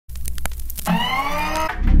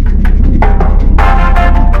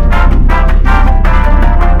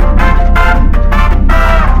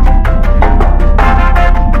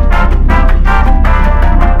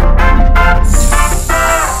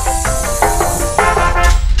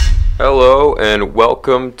Hello and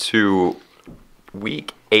welcome to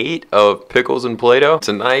week 8 of Pickles and Plato.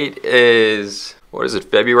 Tonight is,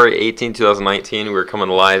 February 18, 2019. We're coming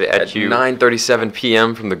live at you 9:37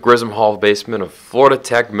 p.m. from the Grissom Hall basement of Florida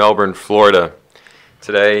Tech, Melbourne, Florida.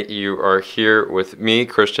 Today you are here with me,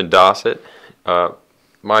 Christian Dossett,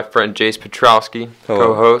 my friend Jace Petrowski,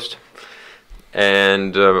 co-host,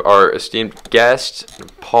 and our esteemed guest,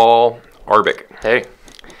 Paul Arbic. Hey.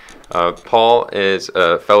 Paul is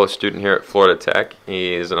a fellow student here at Florida Tech.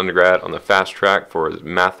 He is an undergrad on the fast track for his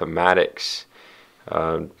mathematics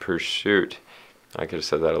pursuit. I could have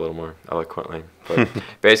said that a little more eloquently. But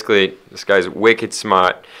basically, this guy's wicked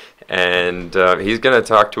smart, and he's going to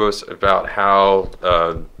talk to us about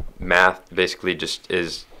how math basically just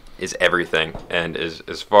is everything and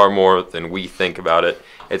is far more than we think about it.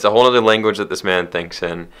 It's a whole other language that this man thinks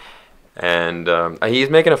in. And he's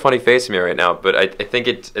making a funny face at me right now, but I think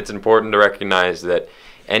it's important to recognize that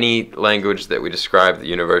any language that we describe the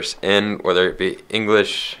universe in, whether it be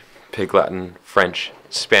English, Pig Latin, French,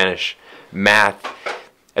 Spanish, math,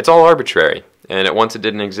 it's all arbitrary. And once it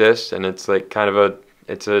didn't exist, and it's like kind of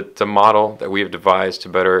it's a model that we have devised to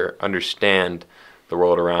better understand the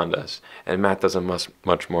world around us. And math does a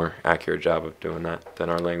much more accurate job of doing that than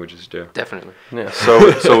our languages do. Definitely. Yeah.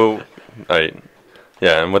 So all right.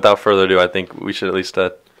 Yeah, and without further ado, I think we should at least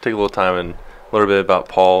take a little time and a little bit about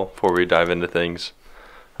Paul before we dive into things.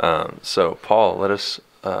 So, Paul, let us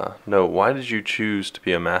know, why did you choose to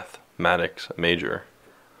be a mathematics major?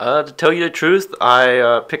 To tell you the truth,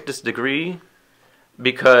 I picked this degree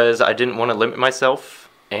because I didn't want to limit myself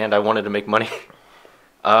and I wanted to make money.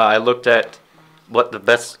 I looked at what the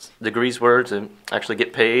best degrees were to actually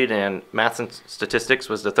get paid, and maths and statistics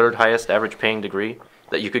was the third highest average paying degree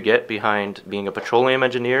that you could get behind being a petroleum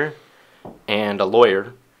engineer and a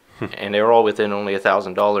lawyer, and they were all within only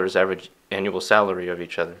 $1,000 average annual salary of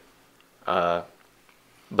each other.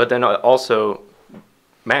 But then also,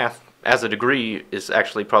 math as a degree is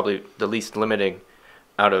actually probably the least limiting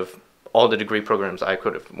out of all the degree programs I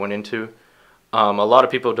could have went into. A lot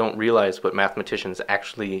of people don't realize what mathematicians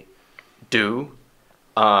actually do.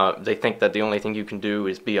 They think that the only thing you can do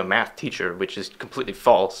is be a math teacher, which is completely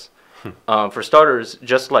false. For starters,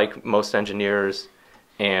 just like most engineers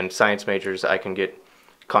and science majors, I can get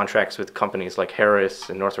contracts with companies like Harris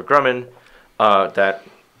and Northrop Grumman,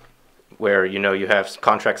 where you have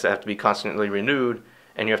contracts that have to be constantly renewed,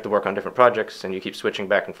 and you have to work on different projects, and you keep switching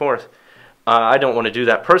back and forth. I don't want to do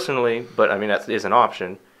that personally, but I mean that is an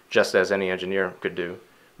option, just as any engineer could do.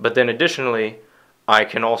 But then additionally, I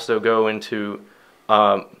can also go into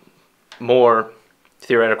more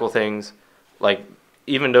theoretical things, like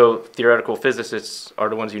even though theoretical physicists are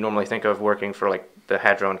the ones you normally think of working for like the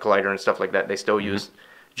Hadron Collider and stuff like that, they still use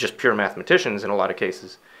just pure mathematicians in a lot of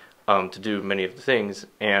cases to do many of the things,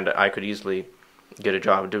 and I could easily get a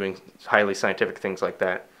job doing highly scientific things like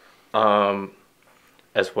that,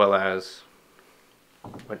 as well as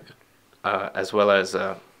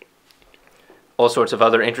all sorts of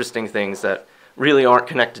other interesting things that really aren't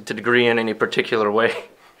connected to degree in any particular way.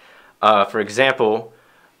 For example,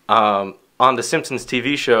 on the Simpsons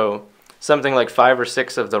TV show, something like 5 or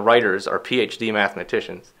 6 of the writers are PhD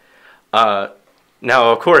mathematicians. Now,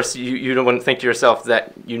 of course, you don't want to think to yourself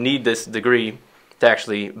that you need this degree to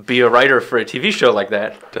actually be a writer for a TV show like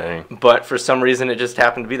that. Dang. But for some reason, it just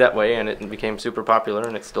happened to be that way, and it became super popular,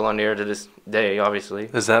 and it's still on the air to this day, obviously.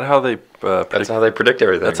 Is that how they That's how they predict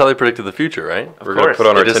everything. That's how they predicted the future, right? We're going to put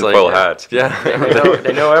on our tinfoil hats. Yeah.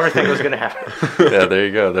 They know everything was going to happen. Yeah, there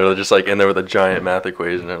you go. They're just like in there with a giant math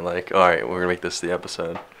equation. They're like, all right, we're going to make this the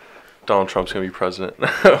episode. Donald Trump's going to be president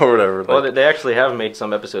or whatever. Well, they actually have made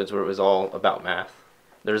some episodes where it was all about math.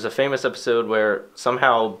 There's a famous episode where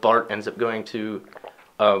somehow Bart ends up going to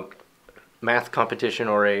a math competition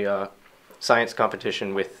or a science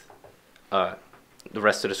competition with the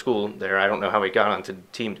rest of the school there. I don't know how he got onto the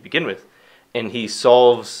team to begin with. And he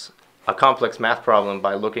solves a complex math problem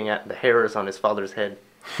by looking at the hairs on his father's head,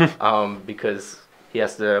 because he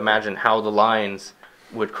has to imagine how the lines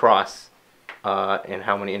would cross and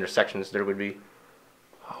how many intersections there would be.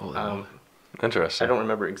 Interesting. I don't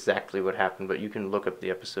remember exactly what happened, but you can look up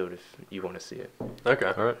the episode if you want to see it.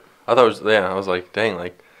 Okay. All right. I thought it was, I was like, dang,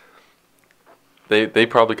 like, they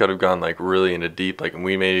probably could have gone, like, really into deep, like,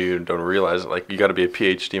 we maybe don't realize it. Like, you got to be a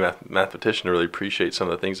PhD mathematician to really appreciate some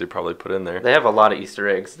of the things they probably put in there. They have a lot of Easter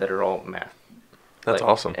eggs that are all math. That's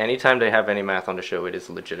awesome. Anytime they have any math on the show, it is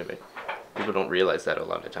legitimate. People don't realize that a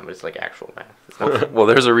lot of the time, but it's like actual math. It's not well,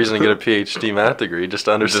 there's a reason to get a PhD math degree, just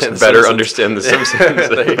to understand just better understand the Simpsons.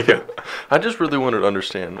 There you go. I just really wanted to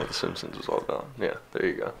understand what the Simpsons was all about. Yeah, there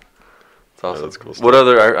you go. It's awesome. Yeah, that's cool stuff. What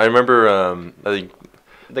other? I remember. I think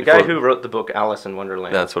The guy who wrote the book Alice in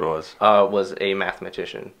Wonderland. That's what it was. Was a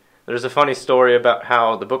mathematician. There's a funny story about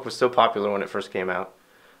how the book was so popular when it first came out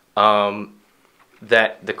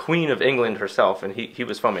that the Queen of England herself, and he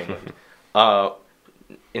was from England,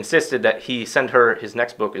 insisted that he send her his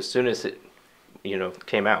next book as soon as it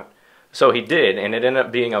came out. So he did, and it ended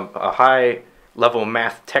up being a high-level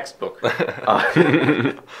math textbook.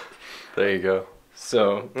 There you go.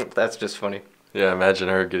 So that's just funny. Yeah, imagine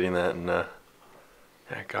her getting that, and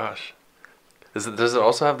yeah, gosh. Does it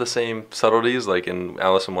also have the same subtleties like in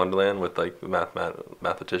Alice in Wonderland with like the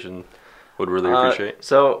mathematician would really appreciate?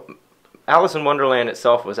 So Alice in Wonderland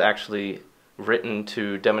itself was actually written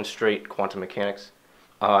to demonstrate quantum mechanics,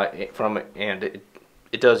 and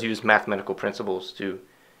it does use mathematical principles to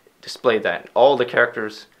display that. All the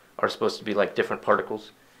characters are supposed to be like different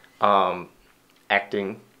particles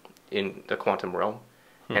acting in the quantum realm.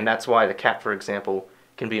 And that's why the cat, for example,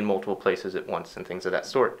 can be in multiple places at once and things of that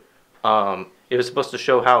sort. It was supposed to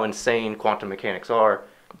show how insane quantum mechanics are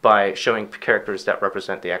by showing characters that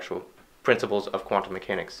represent the actual principles of quantum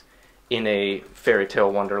mechanics in a fairy tale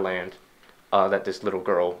wonderland that this little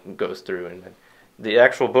girl goes through. And the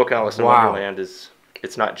actual book Alice in Wonderland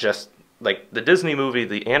it's not just like the Disney movie,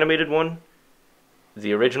 the animated one,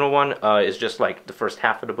 the original one is just like the first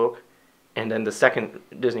half of the book. And then the second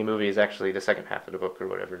Disney movie is actually the second half of the book or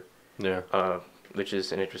whatever. Yeah. Which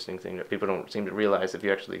is an interesting thing that people don't seem to realize if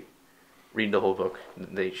you actually read the whole book.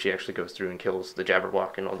 She actually goes through and kills the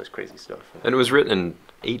Jabberwock and all this crazy stuff. And it was written in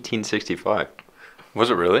 1865. Was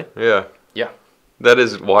it really? Yeah. Yeah. That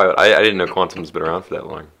is wild. I didn't know quantum's been around for that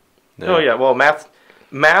long. Yeah. Oh yeah. Well,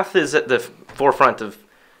 math is at the forefront of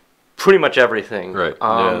pretty much everything.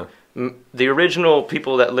 Right. The original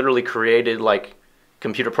people that literally created like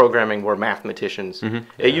computer programming were mathematicians. Mm-hmm.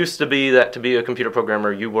 It used to be that to be a computer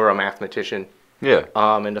programmer, you were a mathematician. Yeah.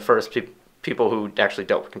 And the first people who actually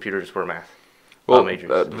dealt with computers were math majors.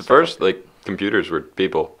 The first, like, computers were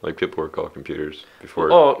people. Like, people were called computers before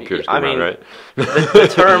computers came out, right?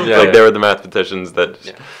 The term... like, they were the mathematicians that...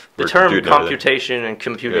 Yeah. The term computation and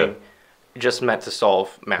computing just meant to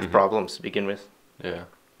solve math problems to begin with. Yeah.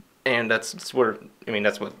 And that's what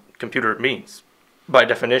computer means, by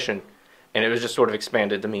definition. And it was just sort of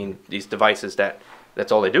expanded to mean these devices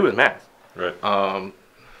that's all they do is math. Right.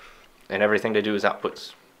 And everything they do is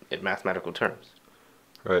outputs in mathematical terms.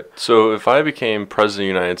 Right. So if I became president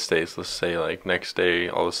of the United States, let's say like next day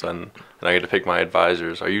all of a sudden, and I get to pick my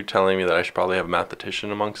advisors, are you telling me that I should probably have a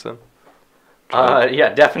mathematician amongst them?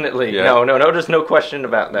 Yeah, definitely. Yeah. No, there's no question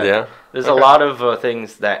about that. Yeah. There's a lot of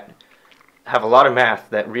things that have a lot of math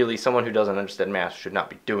that really someone who doesn't understand math should not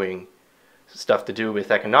be doing. Stuff to do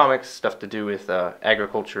with economics, stuff to do with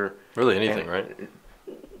agriculture. Really anything, right?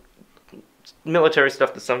 Military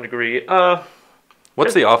stuff to some degree.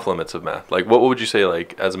 What's the off limits of math? Like, what would you say,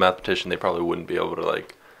 like, as a mathematician, they probably wouldn't be able to,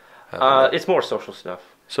 like... It's more social stuff.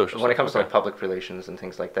 When it comes to like public relations and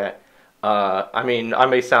things like that. I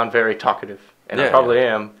may sound very talkative, and I probably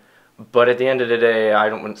am, but at the end of the day,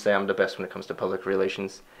 I wouldn't say I'm the best when it comes to public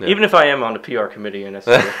relations. Yeah. Even if I am on the PR committee in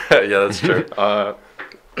SU. Yeah, that's true.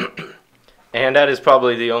 And that is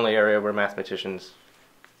probably the only area where mathematicians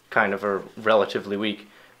kind of are relatively weak.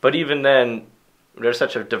 But even then, they're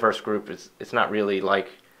such a diverse group, it's not really like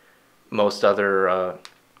most other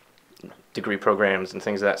degree programs and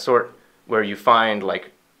things of that sort, where you find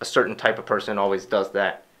like a certain type of person always does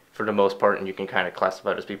that for the most part, and you can kind of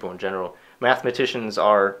classify it as people in general. Mathematicians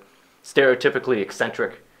are stereotypically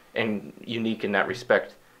eccentric and unique in that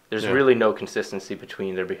respect. There's really no consistency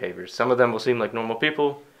between their behaviors. Some of them will seem like normal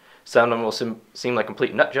people. Some of them will seem like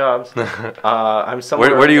complete nut jobs. I'm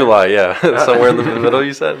somewhere. Where do you lie? Yeah, somewhere in the middle.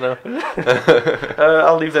 You said no.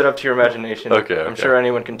 I'll leave that up to your imagination. Okay. I'm sure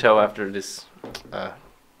anyone can tell after this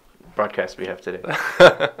broadcast we have today.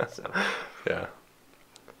 Yeah.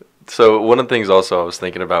 So one of the things also I was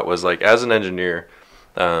thinking about was like as an engineer,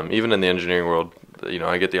 even in the engineering world,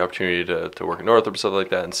 I get the opportunity to work in Northrop and stuff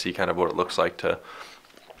like that and see kind of what it looks like to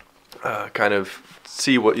kind of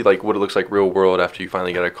see what it looks like real world after you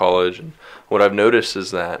finally get out of college. And what I've noticed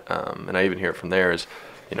is that, and I even hear it from there, is,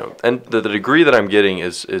 and the degree that I'm getting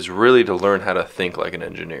is really to learn how to think like an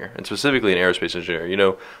engineer, and specifically an aerospace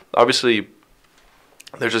engineer. Obviously,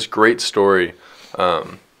 there's this great story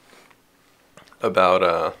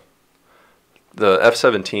about the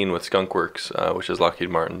F-17 with Skunk Works, which is Lockheed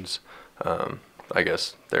Martin's, I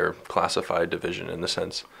guess, their classified division in the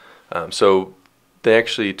sense. So they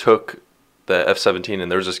actually took the F-17,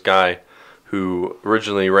 and there was this guy who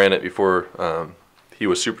originally ran it before he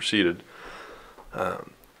was superseded.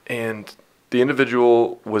 And the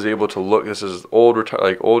individual was able to look. This is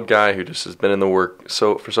old guy who just has been in the work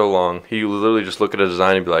for so long. He would literally just look at a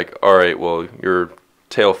design and be like, all right, well, your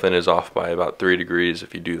tail fin is off by about 3 degrees.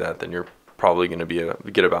 If you do that, then you're probably going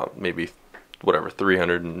to get about maybe whatever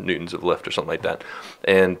 300 newtons of lift or something like that.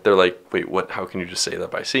 And they're like, wait, what? How can you just say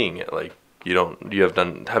that by seeing it? Like, haven't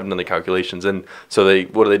done the calculations. And so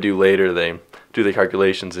what do later? They do the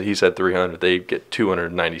calculations, and he said 300. They get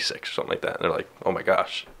 296 or something like that. And they're like, oh my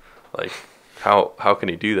gosh, like how can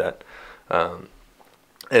he do that?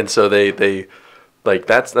 And so they like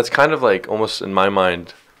that's kind of like almost in my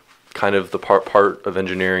mind, kind of the part of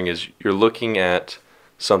engineering is you're looking at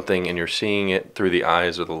something and you're seeing it through the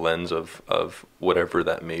eyes or the lens of whatever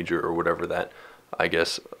that major or whatever that, I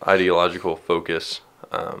guess, ideological focus,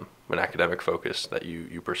 an academic focus that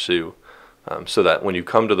you pursue, so that when you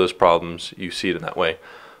come to those problems, you see it in that way.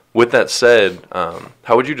 With that said,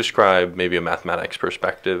 how would you describe maybe a mathematics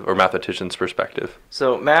perspective or mathematician's perspective?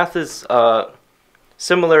 So math is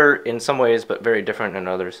similar in some ways, but very different in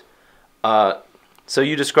others. So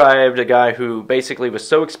you described a guy who basically was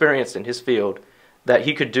so experienced in his field that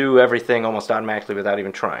he could do everything almost automatically without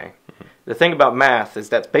even trying. Mm-hmm. The thing about math is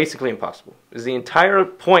that's basically impossible. Is the entire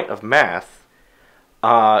point of math,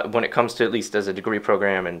 when it comes to at least as a degree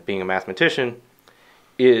program and being a mathematician,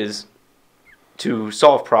 is to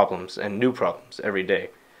solve problems and new problems every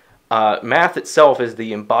day. Math itself is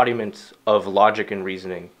the embodiment of logic and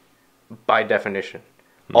reasoning by definition.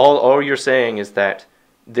 Mm-hmm. All you're saying is that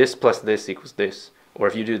this plus this equals this, or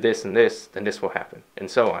if you do this and this, then this will happen,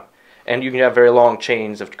 and so on. And you can have very long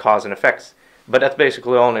chains of cause and effects. But that's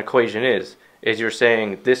basically all an equation is you're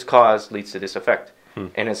saying this cause leads to this effect. Hmm.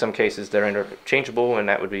 And in some cases, they're interchangeable, and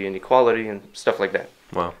that would be inequality and stuff like that.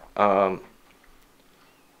 Wow.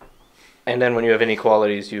 And then when you have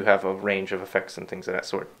inequalities, you have a range of effects and things of that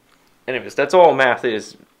sort. Anyways, that's all math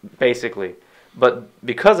is, basically. But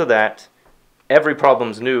because of that, every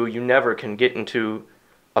problem's new. You never can get into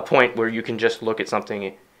a point where you can just look at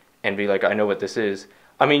something and be like, I know what this is.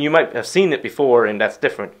 I mean, you might have seen it before, and that's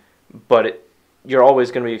different, but you're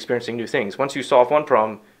always going to be experiencing new things. Once you solve one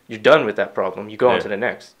problem, you're done with that problem. You go on to the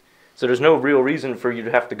next. So there's no real reason for you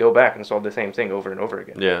to have to go back and solve the same thing over and over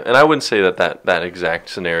again. Yeah, and I wouldn't say that exact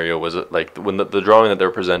scenario was like when the drawing that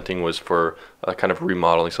they're presenting was for kind of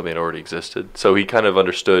remodeling something that already existed. So he kind of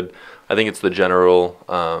understood, I think it's the general,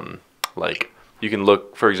 like, you can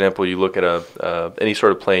look, for example, you look at any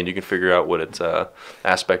sort of plane, you can figure out what its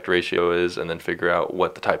aspect ratio is and then figure out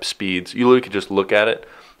what the type speeds. You literally could just look at it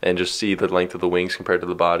and just see the length of the wings compared to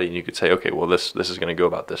the body, and you could say, okay, well, this is going to go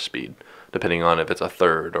about this speed, depending on if it's a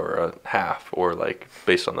third or a half or like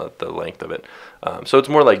based on the length of it. So it's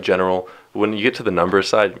more like general. When you get to the numbers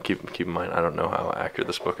side, keep in mind, I don't know how accurate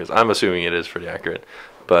this book is. I'm assuming it is pretty accurate.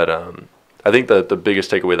 But I think the biggest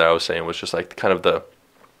takeaway that I was saying was just like kind of the,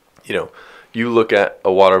 you look at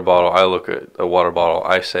a water bottle, I look at a water bottle,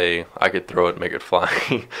 I say I could throw it and make it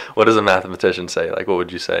fly. What does a mathematician say? Like, what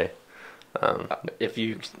would you say? If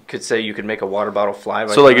you could say you could make a water bottle fly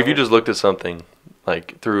by so like if you just looked at something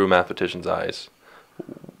like through a mathematician's eyes,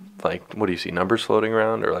 like what do you see, numbers floating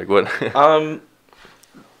around or like what?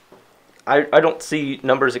 I don't see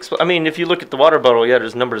numbers I mean, if you look at the water bottle, yeah,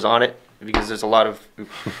 there's numbers on it because there's a lot of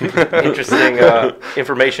interesting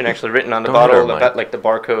information actually written on the bottle about like the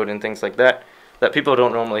barcode and things like that people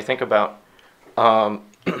don't normally think about.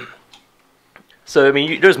 So, I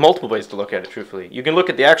mean, there's multiple ways to look at it, truthfully. You can look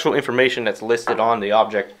at the actual information that's listed on the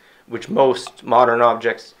object, which most modern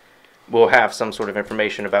objects will have some sort of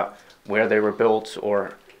information about where they were built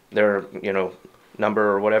or their,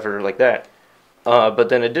 number or whatever like that. But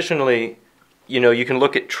then additionally, you can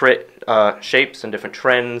look at shapes and different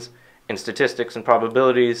trends and statistics and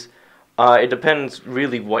probabilities. It depends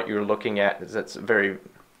really what you're looking at. That's a very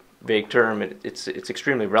vague term. It's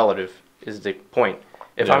extremely relative is the point.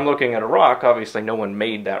 If I'm looking at a rock, obviously no one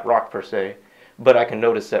made that rock per se, but I can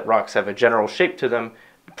notice that rocks have a general shape to them,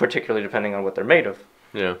 particularly depending on what they're made of.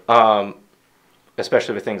 Yeah.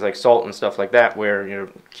 Especially with things like salt and stuff like that, where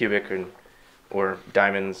cubic or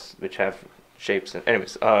diamonds, which have shapes. And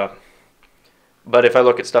anyways, but if I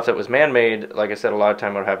look at stuff that was man-made, like I said, a lot of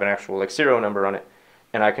time I'll have an actual like serial number on it,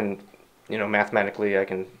 and I can, mathematically I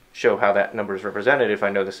can show how that number is represented if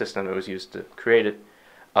I know the system that was used to create it.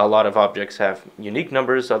 A lot of objects have unique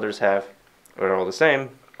numbers, others are all the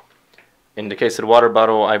same. In the case of the water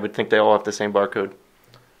bottle, I would think they all have the same barcode,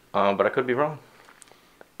 but I could be wrong.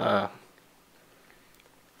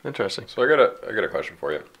 Interesting. So I got a question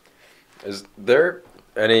for you. Is there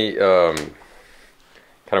any kind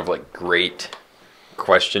of like great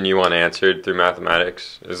question you want answered through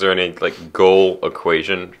mathematics? Is there any like goal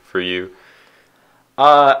equation for you?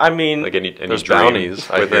 I mean, Like any There's dream bounties,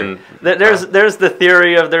 I within. there's the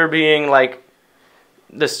theory of there being like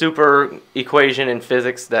the super equation in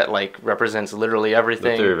physics that like represents literally The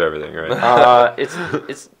everything. theory of everything, right?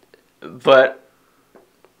 But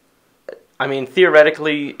I mean,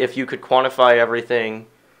 theoretically, if you could quantify everything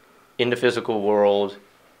in the physical world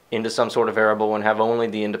into some sort of variable and have only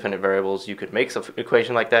the independent variables, you could make some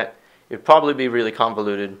equation like that. It'd probably be really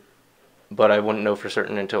convoluted, but I wouldn't know for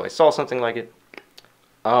certain until I saw something like it.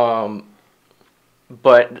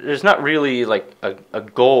 But there's not really like a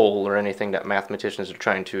goal or anything that mathematicians are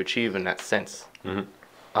trying to achieve in that sense.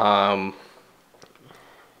 Mm-hmm.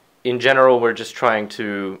 In general, we're just trying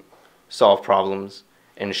to solve problems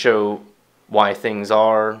and show why things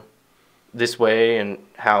are this way and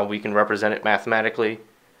how we can represent it mathematically.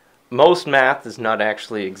 Most math is not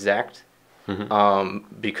actually exact,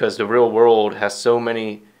 because the real world has so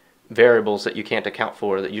many variables that you can't account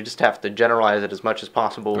for that you just have to generalize it as much as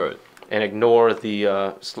possible. Right. And ignore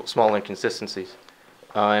the small inconsistencies.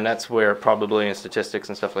 And that's where probability and statistics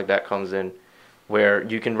and stuff like that comes in, where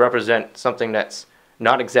you can represent something that's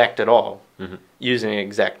not exact at all using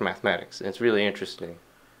exact mathematics. And it's really interesting.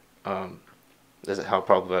 This is how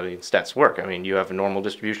probability and stats work. I mean, you have a normal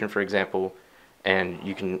distribution, for example, and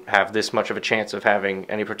you can have this much of a chance of having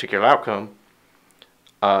any particular outcome.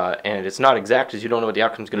 And it's not exact, because you don't know what the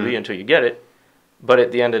outcome is going to be until you get it. But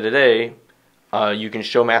at the end of the day, you can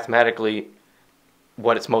show mathematically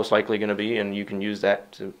what it's most likely going to be, and you can use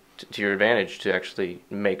that to your advantage to actually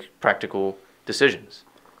make practical decisions.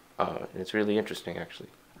 And it's really interesting, actually.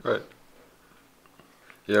 Right.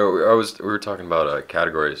 Yeah, we were talking about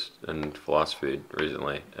categories in philosophy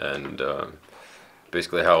recently, and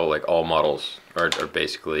basically how like all models are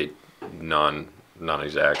basically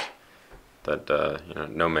non-exact. That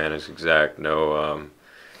no man is exact, no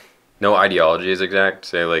ideology is exact.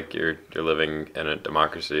 Say like you're living in a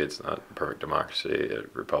democracy, it's not a perfect democracy. A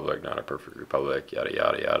republic, not a perfect republic. Yada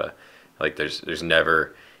yada yada. Like there's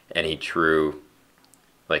never any true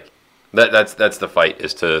like that's the fight,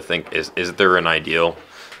 is to think is there an ideal,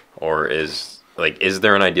 or is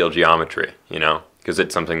there an ideal geometry? Because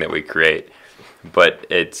it's something that we create, but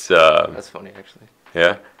it's That's funny, actually.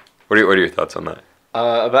 yeah. What are your thoughts on that?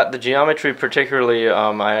 About the geometry particularly,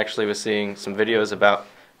 I actually was seeing some videos about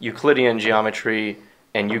Euclidean geometry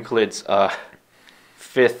and Euclid's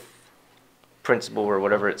fifth principle, or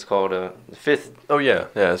whatever it's called, fifth. Oh yeah,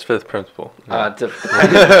 it's fifth principle. Yeah.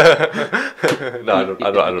 No,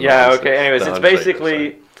 I don't Yeah. know. Okay. Anyways, No, it's I'm just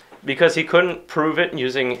basically because he couldn't prove it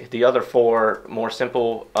using the other four more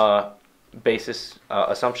simple basis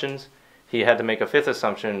assumptions. He had to make a fifth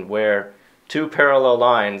assumption where two parallel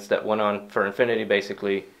lines that went on for infinity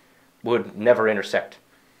basically would never intersect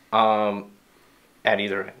at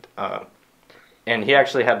either end. And he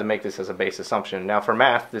actually had to make this as a base assumption. Now for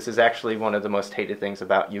math, this is actually one of the most hated things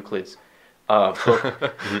about Euclid's book.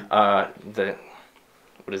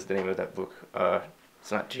 What is the name of that book?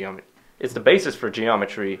 It's not geometry. It's the basis for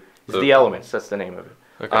geometry. It's the elements. That's the name of it.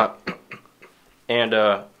 Okay. And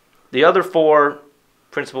the other four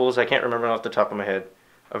principles, I can't remember off the top of my head,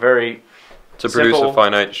 are very To produce simple. a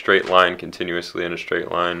finite straight line continuously in a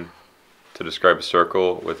straight line, to describe a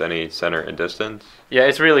circle with any center and distance. Yeah,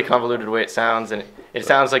 it's really convoluted the way it sounds, and it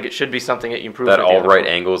sounds like it should be something that you improve. That with the all other right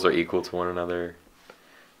four. angles are equal to one another.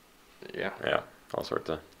 Yeah. Yeah, all sorts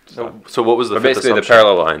of stuff. So what was the But fifth basically the assumption?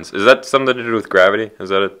 parallel lines. Is that something to do with gravity? Is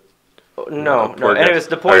that it? No. Poor guy. Anyways,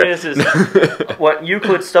 the point Okay. is what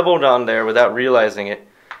Euclid stumbled on there without realizing it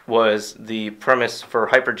was the premise for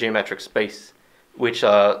hypergeometric space, which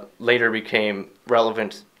later became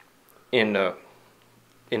relevant in the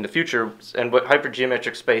future. And what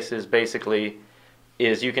hypergeometric space is basically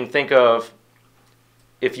is you can think of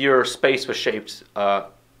if your space was shaped,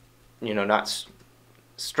 not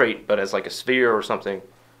straight, but as like a sphere or something,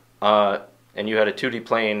 and you had a 2D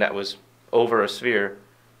plane that was over a sphere,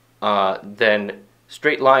 then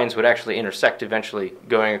straight lines would actually intersect eventually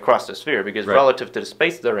going across the sphere, because Right. relative to the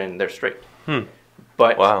space they're in, they're straight.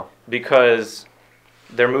 But Wow. because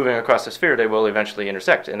they're moving across the sphere, they will eventually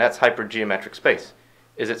intersect, and that's hypergeometric space.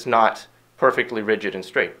 It's not perfectly rigid and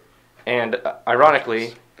straight. And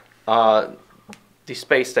ironically, the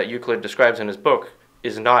space that Euclid describes in his book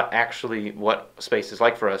is not actually what space is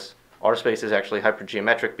like for us. Our space is actually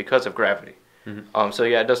hypergeometric because of gravity. So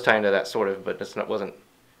yeah, it does tie into that sort of, but wasn't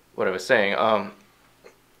what I was saying.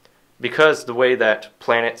 Because the way that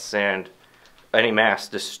planets and any mass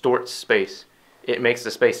distorts space, it makes the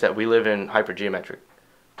space that we live in hypergeometric,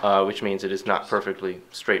 which means it is not perfectly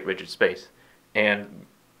straight, rigid space. And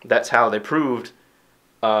that's how they proved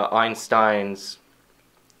Einstein's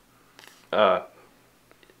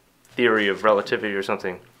theory of relativity or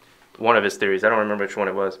something. One of his theories. I don't remember which one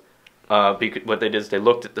it was. What they did is they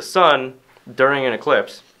looked at the sun during an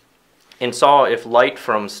eclipse and saw if light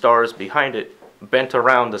from stars behind it bent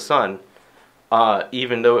around the sun,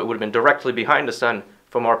 even though it would have been directly behind the sun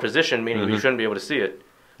from our position, meaning we shouldn't be able to see it.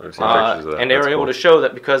 I've seen pictures of that. And they That's were able cool. to show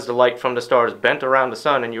that because the light from the stars bent around the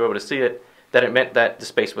sun and you were able to see it, that it meant that the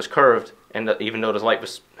space was curved, and that even though the light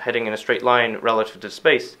was heading in a straight line relative to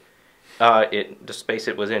space, the space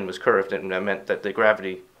it was in was curved, and that meant that the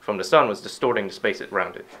gravity from the sun was distorting the space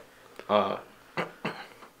around it.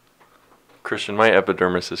 Christian, my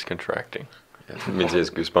epidermis is contracting. It means he has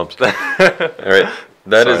goosebumps. All right,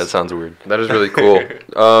 That sounds weird. that is really cool.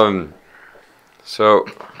 So,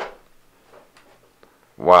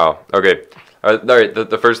 wow. Okay. All right.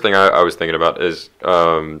 The first thing I was thinking about is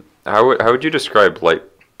how would you describe light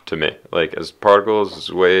to me? Like as particles,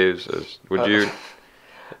 as waves, as would you?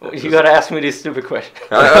 You got to ask me these stupid questions.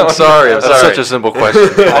 I'm sorry. I'm That's sorry. such a simple question.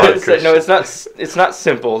 I didn't say, no, it's not. It's not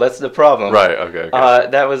simple. That's the problem. Right. Okay.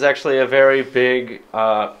 That was actually a very big.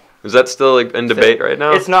 Is that still like in debate right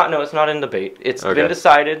now? It's not. No, it's not in debate. It's Okay. been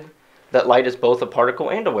decided that light is both a particle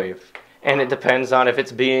and a wave, and it depends on if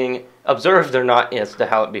it's being observed or not as to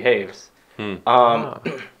how it behaves.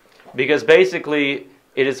 Because basically,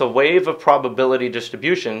 it is a wave of probability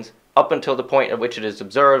distributions up until the point at which it is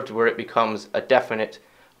observed, where it becomes a definite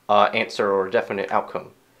answer or a definite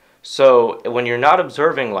outcome. So when you're not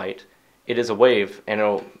observing light, it is a wave, and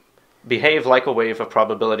it'll behave like a wave of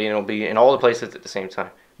probability, and it'll be in all the places at the same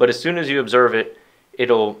time. But as soon as you observe it,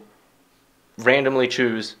 it'll randomly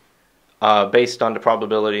choose, based on the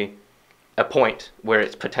probability, a point where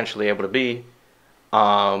it's potentially able to be,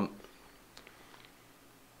 and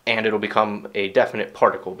it'll become a definite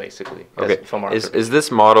particle, basically. Okay. From our Is this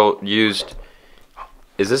model used?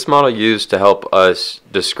 Is this model used to help us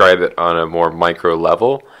describe it on a more micro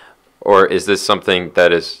level, or is this something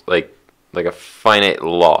that is like a finite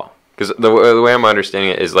law? Because the way I'm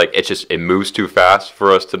understanding it is like it moves too fast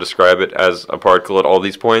for us to describe it as a particle at all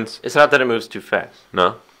these points. It's not that it moves too fast.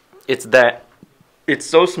 No. It's that it's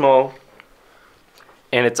so small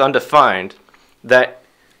and it's undefined that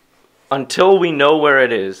until we know where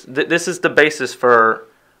it is, this is the basis for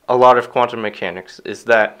a lot of quantum mechanics, is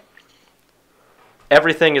that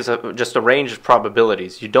everything is just a range of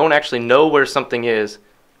probabilities. You don't actually know where something is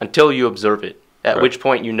until you observe it, at Right. which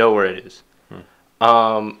point you know where it is.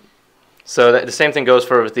 So the same thing goes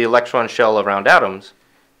for the electron shell around atoms,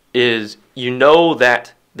 is you know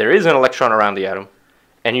that there is an electron around the atom,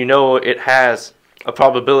 and you know it has a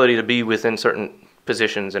probability to be within certain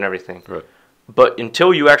positions and everything. Right. But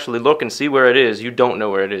until you actually look and see where it is, you don't know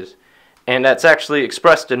where it is. And that's actually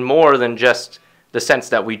expressed in more than just the sense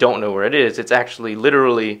that we don't know where it is. It's actually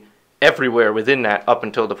literally everywhere within that up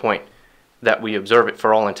until the point that we observe it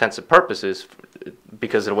for all intents and purposes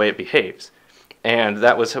because of the way it behaves. And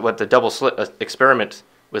that was what the double slit experiment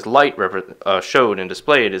with light showed and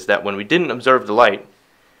displayed, is that when we didn't observe the light,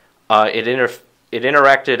 it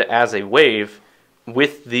interacted as a wave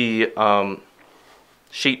with the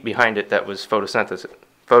sheet behind it that was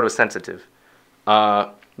photosensitive.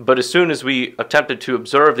 But as soon as we attempted to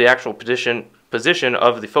observe the actual position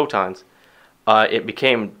of the photons, it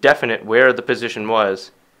became definite where the position was,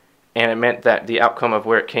 and it meant that the outcome of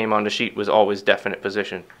where it came on the sheet was always definite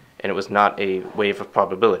position, and it was not a wave of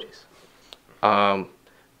probabilities.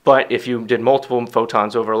 But if you did multiple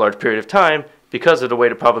photons over a large period of time, because of the way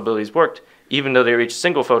the probabilities worked, even though they reached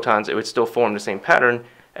single photons, it would still form the same pattern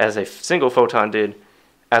as a single photon did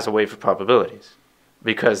as a wave of probabilities,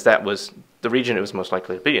 because that was the region it was most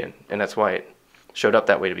likely to be in, and that's why it showed up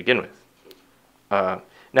that way to begin with.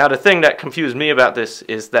 Now, the thing that confused me about this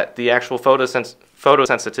is that the actual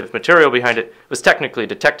photosensitive material behind it was technically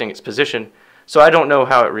detecting its position, so I don't know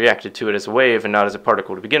how it reacted to it as a wave and not as a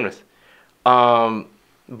particle to begin with.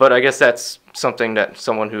 But I guess that's something that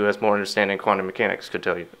someone who has more understanding of quantum mechanics could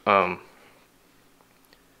tell you.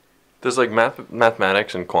 Does like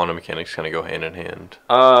mathematics and quantum mechanics kind of go hand in hand?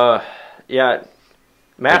 Yeah,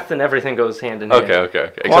 math and everything goes hand in hand.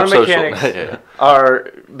 Okay. Quantum Except mechanics yeah.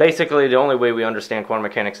 are basically the only way we understand quantum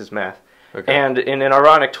mechanics is math. Okay. And in an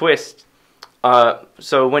ironic twist,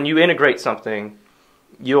 so when you integrate something,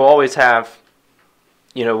 you always have,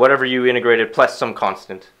 whatever you integrated plus some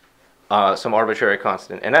constant, some arbitrary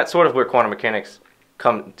constant. And that's sort of where quantum mechanics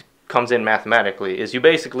comes in mathematically, is you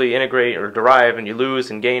basically integrate or derive and you lose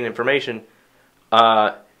and gain information,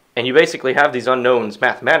 and you basically have these unknowns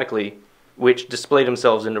mathematically, which display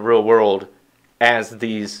themselves in the real world as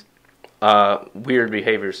these weird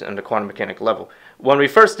behaviors on the quantum mechanic level. When we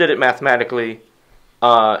first did it mathematically,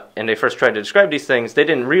 and they first tried to describe these things, they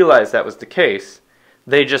didn't realize that was the case.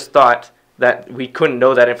 They just thought that we couldn't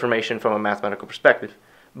know that information from a mathematical perspective.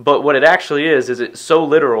 But what it actually is it's so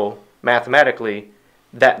literal mathematically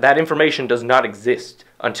that that information does not exist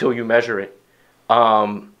until you measure it.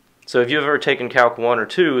 So if you've ever taken Calc 1 or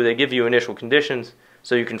 2, they give you initial conditions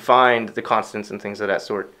so you can find the constants and things of that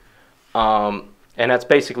sort. And that's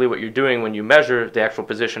basically what you're doing when you measure the actual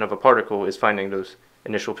position of a particle, is finding those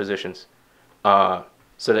initial positions so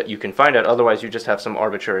that you can find it. Otherwise, you just have some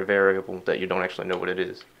arbitrary variable that you don't actually know what it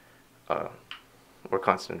is, or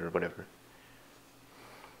constant or whatever.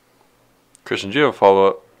 Christian, do you have a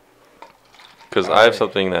follow-up? Because I have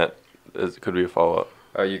something that could be a follow-up.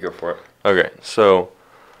 Oh, you go for it. Okay, so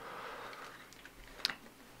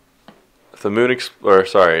if the moon, if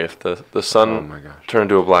the sun turned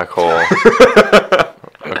into a black hole,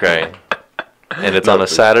 okay, and it's on a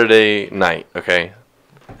Saturday night, okay,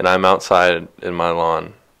 and I'm outside in my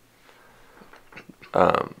lawn,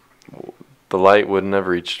 the light wouldn't have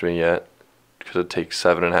reached me yet because it takes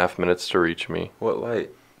 7.5 minutes to reach me. What light?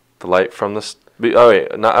 The light from the...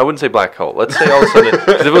 I wouldn't say black hole. Let's say all of a sudden...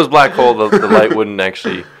 Because if it was black hole, the light wouldn't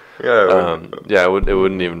actually... it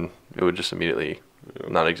wouldn't even... It would just immediately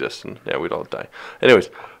not exist, and we'd all die. Anyways,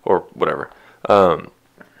 or whatever.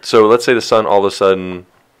 So let's say the sun, all of a sudden,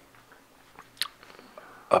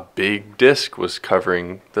 a big disk was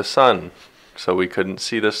covering the sun, so we couldn't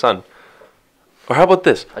see the sun. Or how about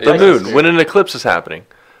this? The moon, when an eclipse is happening.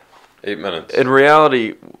 8 minutes. In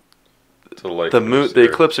reality, the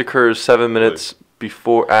eclipse occurs 7 minutes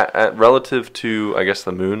before, at relative to, I guess,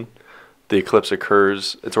 the moon. The eclipse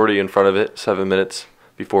occurs, it's already in front of it 7 minutes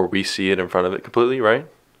before we see it in front of it completely, right?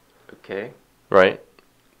 Okay. Right?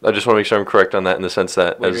 I just want to make sure I'm correct on that in the sense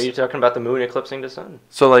that... Wait, are you talking about the moon eclipsing the sun?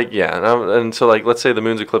 So, and so, let's say the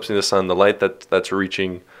moon's eclipsing the sun. The light that's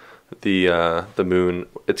reaching the moon,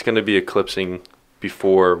 it's going to be eclipsing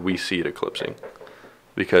before we see it eclipsing.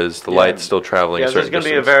 Because the light's still traveling a certain distance. There's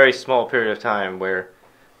going to be a very small period of time where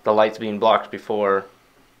the light's being blocked before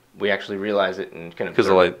we actually realize it and can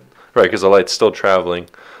observe it. Because the light's still traveling.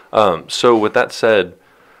 So with that said,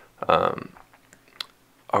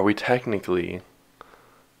 are we technically,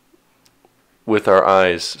 with our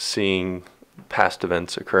eyes, seeing past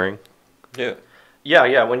events occurring? Yeah.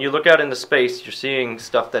 Yeah. When you look out into space, you're seeing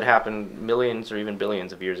stuff that happened millions or even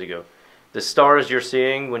billions of years ago. The stars you're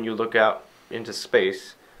seeing when you look out into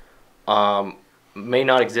space may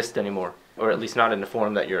not exist anymore, or at least not in the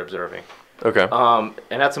form that you're observing. Okay.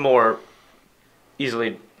 And that's more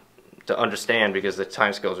easily to understand because the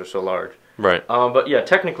timescales are so large. Right. But yeah,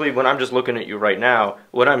 technically, when I'm just looking at you right now,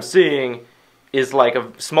 what I'm seeing is like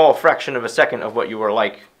a small fraction of a second of what you were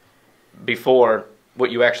like before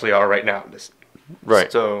what you actually are right now.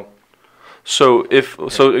 Right. So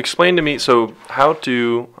explain to me. So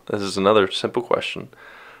this is another simple question.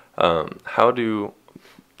 How do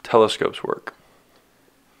telescopes work?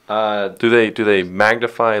 Do they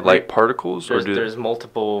magnify light particles, there's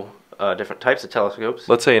multiple different types of telescopes.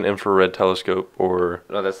 Let's say an infrared telescope, or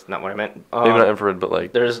no, that's not what I meant. Maybe not infrared, but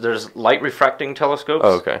like there's light refracting telescopes.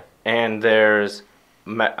 Oh, okay. And there's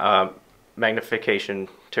magnification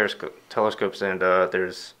telescopes, and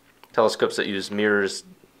there's telescopes that use mirrors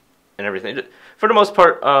and everything. For the most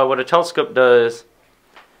part, what a telescope does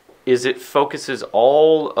is it focuses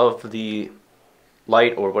all of the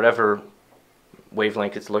light or whatever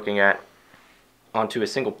wavelength it's looking at onto a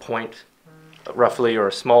single point, roughly, or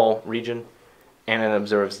a small region, and it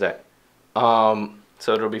observes that. So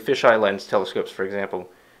there'll be fisheye lens telescopes, for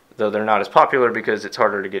example, though they're not as popular because it's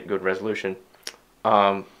harder to get good resolution.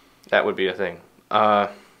 That would be a thing.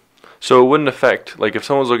 So it wouldn't affect, like if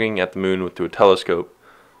someone's looking at the moon through a telescope,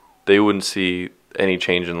 they wouldn't see any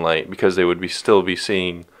change in light because they would still be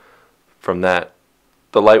seeing from that.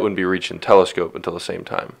 The light wouldn't be reaching the telescope until the same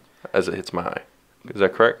time as it hits my eye. Is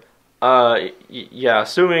that correct? Yeah,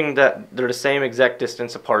 assuming that they're the same exact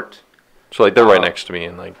distance apart. So like they're right next to me,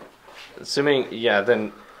 and like... Assuming, yeah,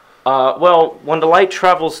 then... well, when the light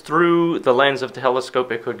travels through the lens of the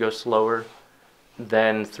telescope, it could go slower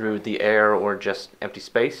than through the air or just empty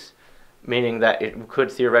space. Meaning that it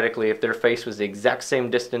could theoretically, if their face was the exact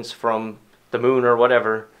same distance from the moon or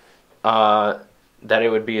whatever, that it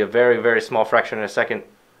would be a very, very small fraction of a second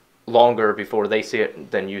longer before they see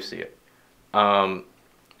it than you see it. And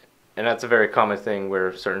that's a very common thing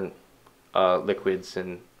where certain liquids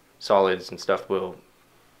and solids and stuff will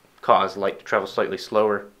cause light to travel slightly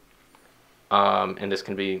slower. And this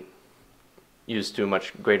can be used to a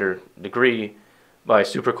much greater degree by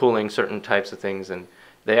supercooling certain types of things. And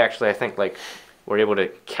they actually, I think, like, were able to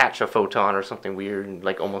catch a photon or something weird and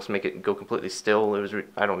like almost make it go completely still. It was,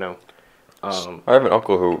 I don't know. I have an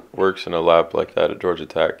uncle who works in a lab like that at Georgia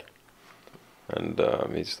Tech.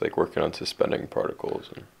 and he's like working on suspending particles,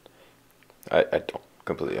 and I don't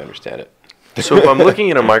completely understand it. So if I'm looking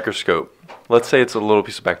in a microscope, let's say it's a little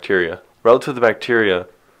piece of bacteria. Relative to the bacteria,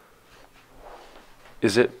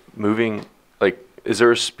 is it moving, like, is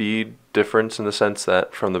there a speed difference in the sense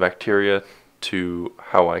that from the bacteria to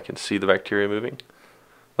how I can see the bacteria moving?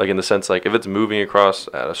 Like in the sense, like, if it's moving across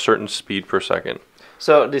at a certain speed per second.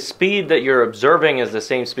 So the speed that you're observing is the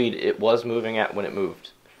same speed it was moving at when it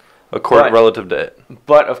moved. Relative to it.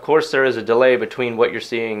 But, of course, there is a delay between what you're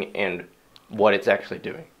seeing and what it's actually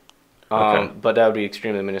doing. Okay. But that would be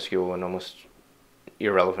extremely minuscule and almost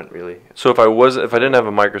irrelevant, really. So if I didn't have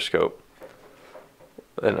a microscope,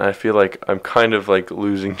 and I feel like I'm kind of like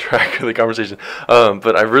losing track of the conversation,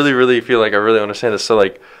 but I really, really feel like I really understand this. So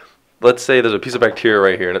like, let's say there's a piece of bacteria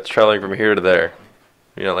right here, and it's traveling from here to there.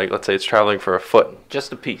 You know, like let's say it's traveling for a foot.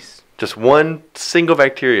 Just a piece. Just one single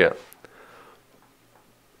bacteria.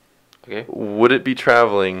 Okay. Would it be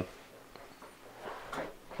traveling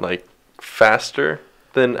like faster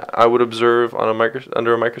than I would observe on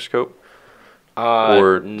under a microscope?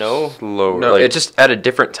 Or no. Slower? No, like, it's just at a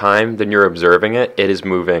different time than you're observing it. It is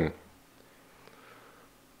moving.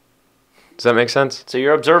 Does that make sense? So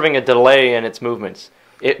you're observing a delay in its movements.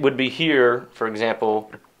 It would be here, for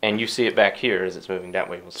example, and you see it back here as it's moving that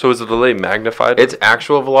way. So is the delay magnified? Its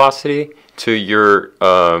actual velocity to your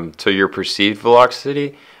perceived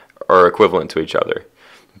velocity are equivalent to each other,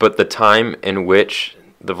 but the time in which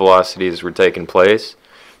the velocities were taking place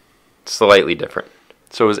slightly different.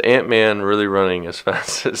 So is Antman really running as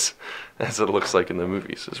fast as it looks like in the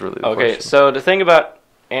movies? Is really the Okay. question. So the thing about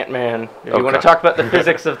Antman, if you want to talk about the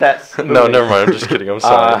physics of that movie, No, never mind. I'm just kidding. I'm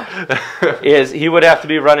sorry. is he would have to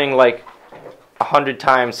be running like 100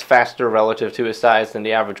 times faster relative to his size than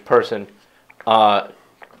the average person, or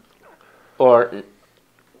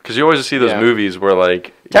because you always see those movies where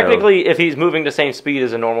like technically, if he's moving the same speed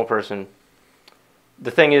as a normal person,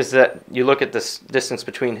 the thing is that you look at this distance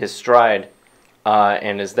between his stride,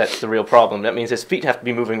 and that's the real problem. That means his feet have to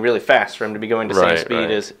be moving really fast for him to be going the same speed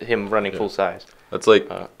as him running full size. That's like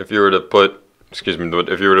if you were to put, if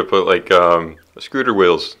you were to put like scooter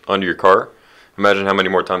wheels onto your car, imagine how many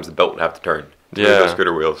more times the belt would have to turn. To move those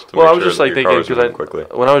scooter wheels. Well, I was just like thinking because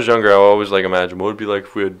when I was younger, I always like imagine what would it be like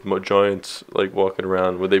if we had giants like walking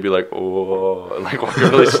around. Would they be like oh, and like walking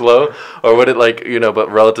really slow, or would it like but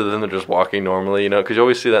relative to them they're just walking normally, because you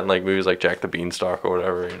always see that in like movies like Jack the Beanstalk or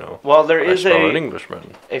whatever, Well, there is an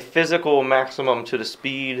Englishman. A physical maximum to the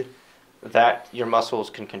speed that your muscles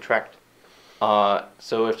can contract.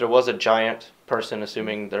 So if there was a giant person,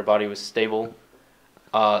 assuming their body was stable,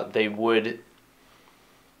 they would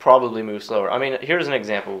probably move slower. I mean, here's an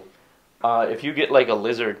example. If you get like a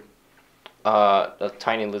lizard, a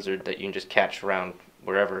tiny lizard that you can just catch around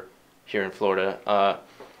wherever here in Florida,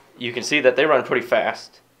 you can see that they run pretty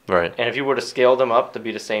fast. Right. And if you were to scale them up to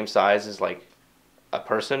be the same size as like a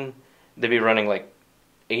person, they'd be running like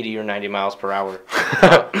 80 or 90 miles per hour.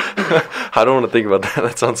 I don't want to think about that.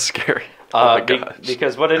 That sounds scary. Oh my gosh.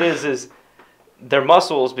 Because what it is their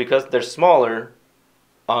muscles, because they're smaller,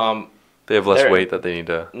 they have less weight that they need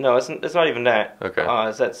to... No, it's not even that. Okay.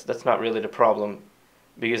 That's not really the problem,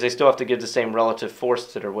 because they still have to give the same relative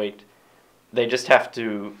force to their weight. They just have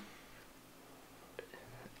to...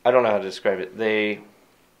 I don't know how to describe it. They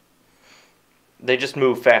just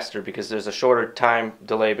move faster because there's a shorter time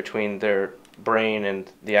delay between their brain and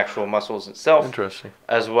the actual muscles itself. Interesting.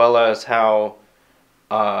 As well as how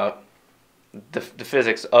the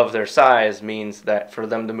physics of their size means that for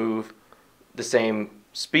them to move the same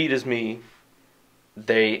speed as me,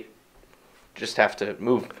 they just have to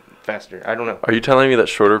move faster. I don't know. Are you telling me that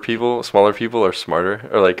smaller people are smarter,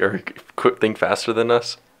 or think faster than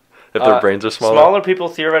us if their brains are smaller? Smaller people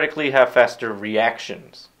theoretically have faster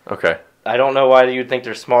reactions. Okay. I don't know why you'd think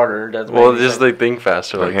they're smarter. Well, just they think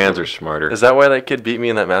faster. Their hands are smarter. Is that why that kid beat me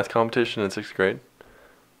in that math competition in 6th grade?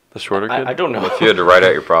 The shorter kid? I don't know. If you had to write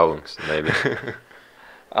out your problems, maybe.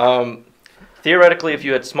 Theoretically, if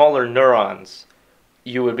you had smaller neurons,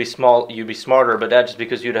 you'd be smarter, but that's just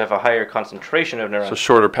because you'd have a higher concentration of neurons. So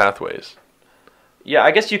shorter pathways. Yeah,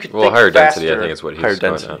 I guess you could. Well, think higher faster. density, I think is what he's higher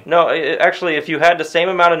going density. at. No, actually, if you had the same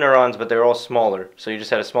amount of neurons, but they were all smaller, so you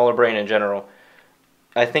just had a smaller brain in general,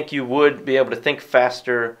 I think you would be able to think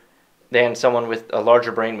faster than someone with a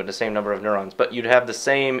larger brain with the same number of neurons, but you'd have the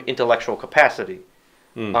same intellectual capacity.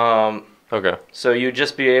 Okay. So you'd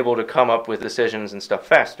just be able to come up with decisions and stuff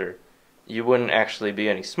faster. You wouldn't actually be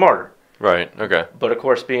any smarter. Right, okay. But of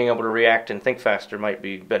course, being able to react and think faster might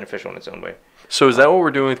be beneficial in its own way. So is that what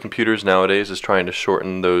we're doing with computers nowadays, is trying to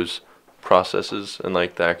shorten those processes and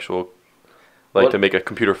like the actual Like Well, to make a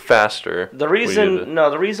computer faster. The we need to- reason, no,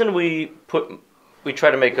 the reason we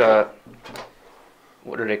try to make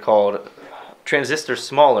what are they called, transistors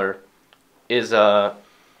smaller, is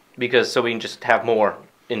because so we can just have more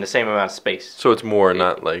in the same amount of space. So it's more,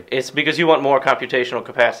 not like... It's because you want more computational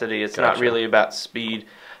capacity. It's not Gotcha. really about speed.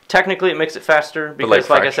 Technically, it makes it faster because, like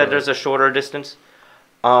like I said, fractionally. there's a shorter distance,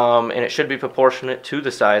 and it should be proportionate to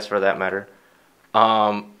the size, for that matter.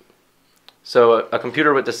 So a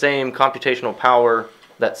computer with the same computational power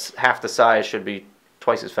that's half the size should be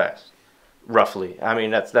twice as fast, roughly. I mean,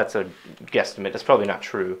 that's a guesstimate. That's probably not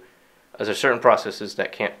true, as there are certain processes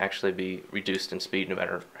that can't actually be reduced in speed no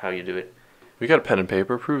matter how you do it. We got a pen and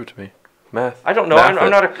paper. Prove it to me. Math. I don't know. Math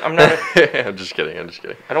I'm not a. I'm just kidding. I'm just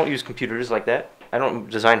kidding. I don't use computers like that. I don't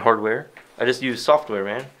design hardware. I just use software,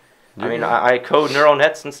 man. I mean, I code neural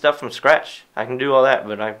nets and stuff from scratch. I can do all that,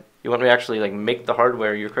 but you want me to actually like make the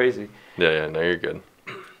hardware? You're crazy. Yeah. No, you're good.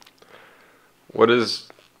 What is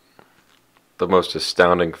the most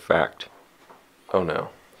astounding fact? Oh no.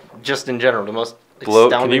 Just in general, the most Can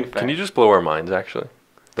astounding you fact. can you just blow our minds actually?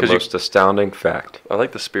 The most astounding fact. I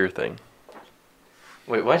like the spear thing.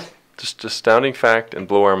 Wait, what? Just astounding fact and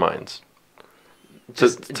blow our minds.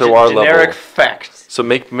 Just to our generic level. facts. So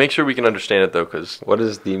make sure we can understand it though, because What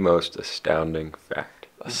is the most astounding fact?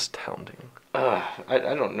 astounding. I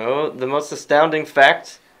don't know. The most astounding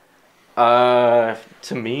fact, to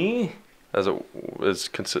me, As it is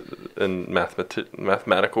in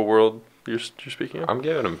mathematical world, you're speaking of. I'm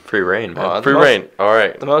giving him free reign, man. Free reign. All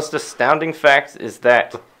right. the most astounding fact is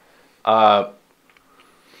that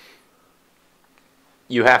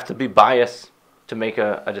you have to be biased to make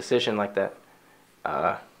a decision like that.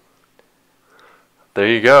 There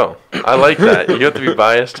you go. I like that. You have to be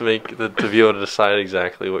biased to to be able to decide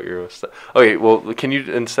exactly what you're. Okay. Well, can you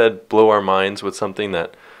instead blow our minds with something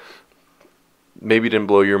that maybe didn't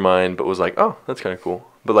blow your mind, but was like, oh, that's kind of cool.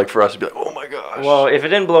 But like for us, to be like, oh my gosh. Well, if it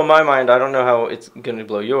didn't blow my mind, I don't know how it's gonna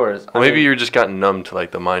blow yours. Well, maybe you're just gotten numb to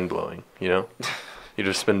like the mind blowing. You know, you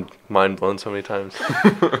just been mind blown so many times.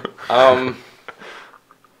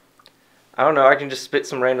 I don't know. I can just spit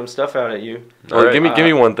some random stuff out at you. Well, Alright, give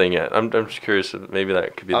me one thing yet. I'm just curious. Maybe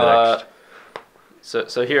that could be the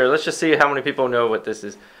next. So here, let's just see how many people know what this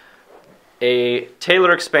is. A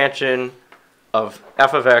Taylor expansion of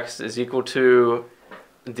f of x is equal to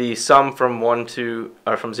the sum from 0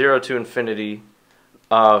 to infinity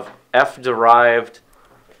of f derived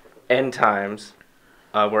n times,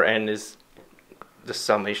 where n is the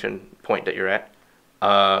summation point that you're at,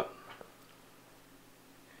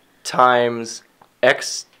 times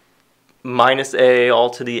x minus a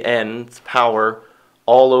all to the nth power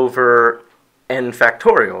all over n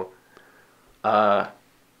factorial.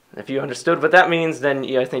 If you understood what that means, then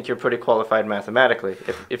I think you're pretty qualified mathematically.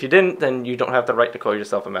 If you didn't, then you don't have the right to call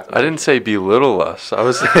yourself a I mathematician. didn't say belittle us. I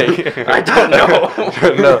was saying I don't know.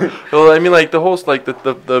 no. Well, I mean, like the whole like the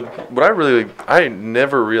what I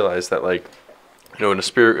never realized that like in a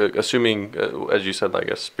spirit, assuming as you said, like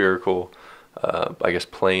a spherical, I guess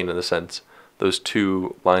plane in a sense, those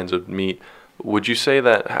two lines would meet. Would you say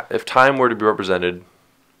that if time were to be represented,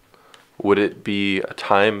 would it be a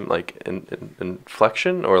time like in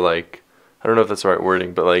inflection, or like, I don't know if that's the right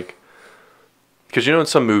wording, but like, because in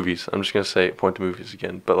some movies, I'm just gonna point to movies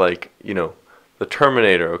again, but like the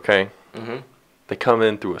Terminator, okay, they come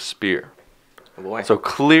in through a spear. Oh boy. So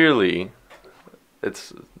clearly,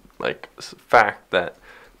 it's like a fact that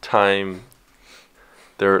time.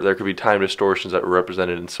 There could be time distortions that were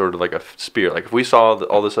represented in sort of like a spear. Like if we saw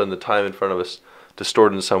all of a sudden the time in front of us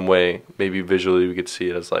distorted in some way, maybe visually we could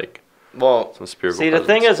see it as like some spherical see, the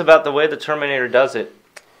thing is about the way the Terminator does it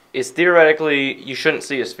is theoretically you shouldn't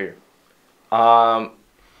see a sphere,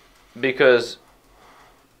 because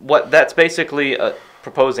what that's basically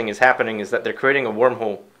proposing is happening is that they're creating a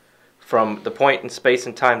wormhole from the point in space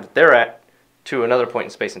and time that they're at to another point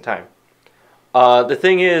in space and time. The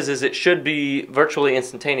thing is it should be virtually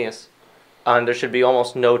instantaneous, and there should be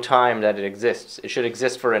almost no time that it exists. It should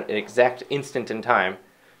exist for an exact instant in time.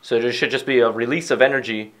 So there should just be a release of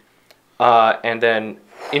energy, and then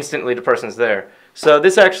instantly the person's there. So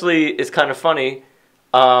this actually is kind of funny.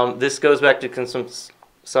 This goes back to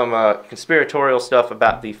some conspiratorial stuff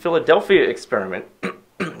about the Philadelphia experiment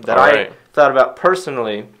that I thought about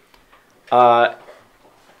personally.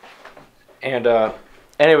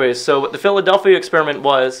 Anyways, so what the Philadelphia experiment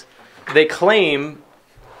was, they claim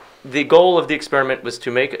the goal of the experiment was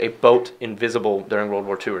to make a boat invisible during World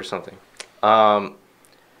War II or something.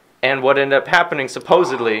 And what ended up happening,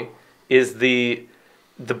 supposedly, is the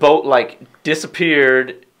boat like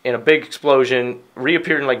disappeared in a big explosion,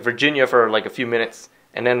 reappeared in like Virginia for like a few minutes,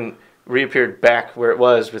 and then reappeared back where it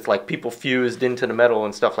was with like people fused into the metal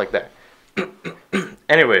and stuff like that.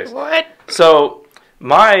 Anyways, What? so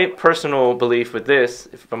my personal belief with this,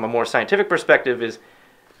 from a more scientific perspective, is,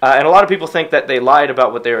 and a lot of people think that they lied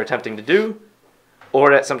about what they were attempting to do, or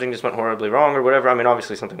that something just went horribly wrong or whatever. I mean,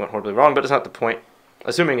 obviously something went horribly wrong, but it's not the point.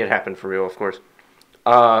 Assuming it happened for real, of course.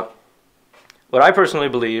 What I personally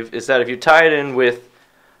believe is that if you tie it in with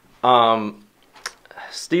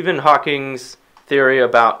Stephen Hawking's theory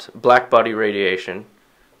about black body radiation,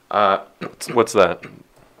 What's that?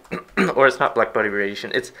 or it's not black body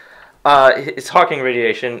radiation, it's Hawking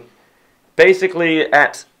radiation. Basically,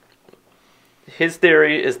 his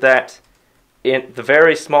theory is that in the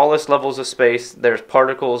very smallest levels of space, there's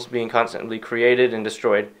particles being constantly created and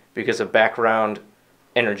destroyed because of background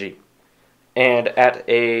energy. And at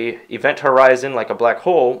a event horizon, like a black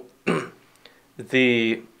hole,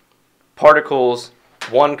 the particles,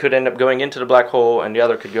 one could end up going into the black hole and the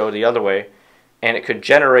other could go the other way, and it could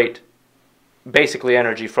generate basically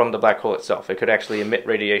energy from the black hole itself. It could actually emit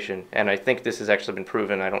radiation, and I think this has actually been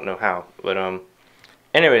proven. I don't know how, but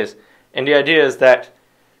anyways, and the idea is that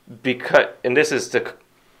and this is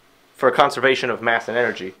for conservation of mass and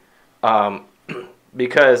energy,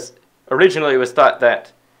 because originally it was thought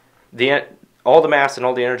that all the mass and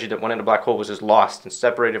all the energy that went into a black hole was just lost and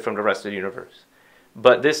separated from the rest of the universe.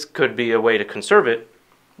 But this could be a way to conserve it,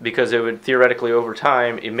 because it would theoretically over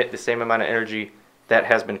time emit the same amount of energy that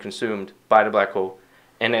has been consumed by the black hole,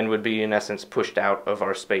 and then would be in essence pushed out of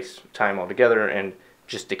our space-time altogether and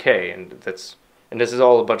just decay. And this is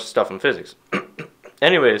all a bunch of stuff in physics.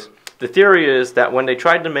 Anyways, the theory is that when they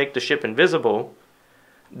tried to make the ship invisible,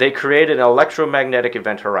 they created an electromagnetic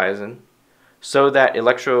event horizon so that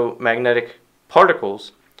electromagnetic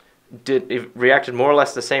particles reacted more or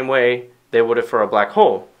less the same way they would have for a black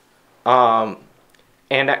hole. And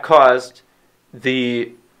that caused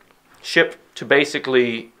the ship to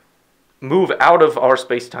basically move out of our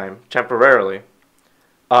space-time temporarily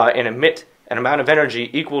and emit an amount of energy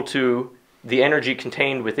equal to the energy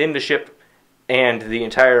contained within the ship and the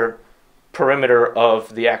entire perimeter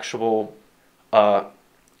of the actual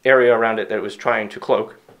area around it that it was trying to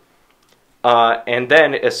cloak. And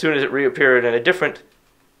then as soon as it reappeared in a different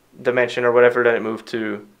dimension or whatever, then it moved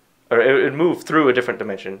through a different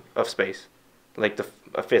dimension of space, like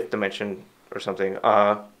a fifth dimension or something.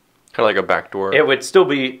 Kind of like a backdoor. It would still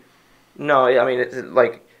be, no, I mean, it's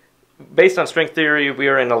like, based on string theory, we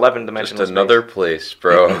are in 11-dimensional Just another space. place,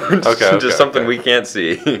 bro. Okay, Just something we can't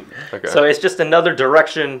see. Okay. So it's just another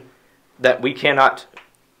direction that we cannot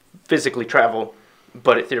physically travel,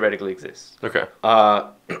 but it theoretically exists. Okay.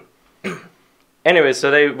 Anyways, so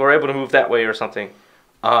they were able to move that way or something.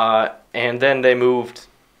 And then they moved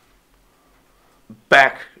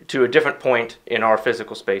back to a different point in our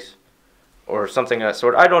physical space or something of that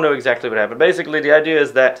sort. I don't know exactly what happened. Basically, the idea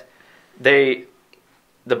is that the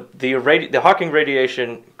Hawking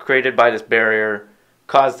radiation created by this barrier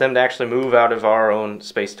caused them to actually move out of our own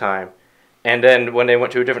space-time. And then when they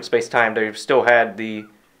went to a different space-time, they still had the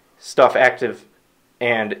stuff active,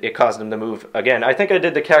 and it caused them to move again. I think I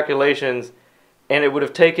did the calculations, and it would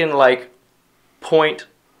have taken like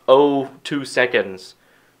 0.02 seconds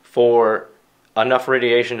for enough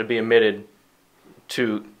radiation to be emitted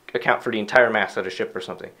to account for the entire mass of the ship or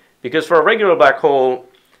something. Because for a regular black hole,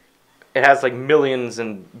 it has like millions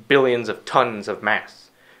and billions of tons of mass.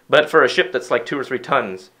 But for a ship that's like 2 or 3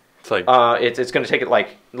 tons, it's like it's going to take it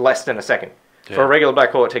like less than a second. Yeah. For a regular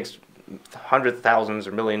black hole, it takes hundreds of thousands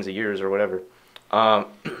or millions of years or whatever.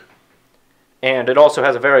 And it also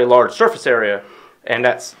has a very large surface area, and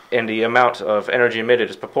the amount of energy emitted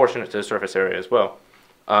is proportionate to the surface area as well,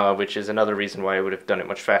 which is another reason why it would have done it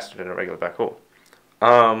much faster than a regular black hole.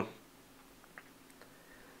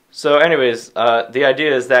 So anyways, the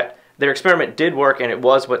idea is that their experiment did work, and it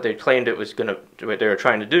was what they claimed it was what they were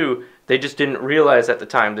trying to do. They just didn't realize at the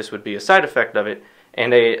time this would be a side effect of it,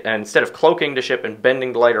 and instead of cloaking the ship and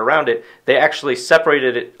bending the light around it, they actually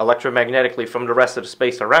separated it electromagnetically from the rest of the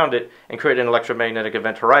space around it and created an electromagnetic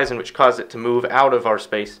event horizon, which caused it to move out of our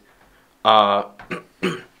space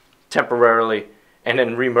temporarily and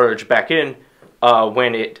then remerge back in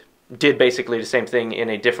when it did basically the same thing in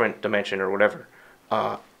a different dimension or whatever.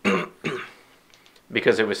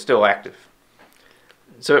 Because it was still active.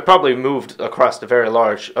 So it probably moved across a very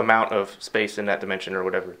large amount of space in that dimension or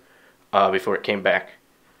whatever before it came back.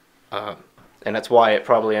 And that's why it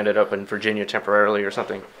probably ended up in Virginia temporarily or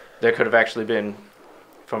something. There could have actually been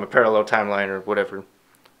from a parallel timeline or whatever,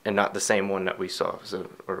 and not the same one that we saw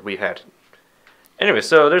or we had. Anyway,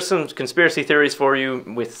 so there's some conspiracy theories for you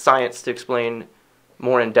with science to explain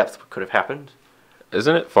more in depth what could have happened.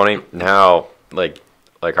 Isn't it funny how, like,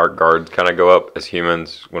 like our guards kind of go up as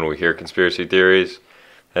humans when we hear conspiracy theories.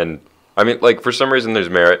 And I mean, like, for some reason there's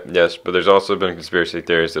merit, yes, but there's also been conspiracy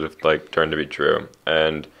theories that have, like, turned to be true.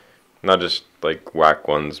 And not just, like, whack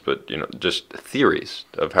ones, but, you know, just theories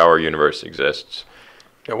of how our universe exists.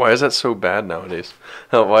 Yeah, why is that so bad nowadays?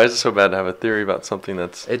 Why is it so bad to have a theory about something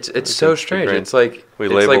that's... It's so strange. It's like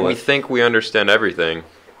we think we understand everything,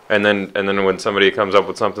 and then when somebody comes up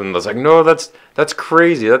with something that's like, no, that's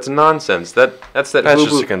crazy, that's nonsense, that's just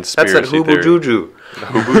a conspiracy that's that hoobu juju.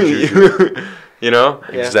 Hoobu juju. You know?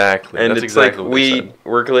 Yeah. Exactly. And that's it's exactly like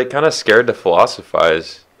we're like kind of scared to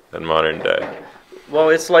philosophize in modern day. Well,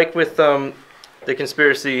 it's like with the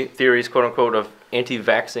conspiracy theories, quote unquote, of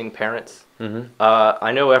anti-vaxxing parents. Mm-hmm.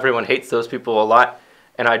 I know everyone hates those people a lot,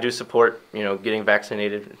 and I do support, you know, getting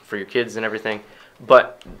vaccinated for your kids and everything.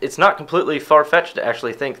 But it's not completely far-fetched to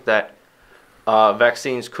actually think that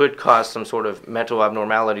vaccines could cause some sort of mental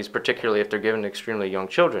abnormalities, particularly if they're given to extremely young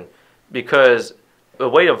children. Because the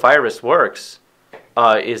way a virus works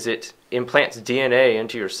is it implants DNA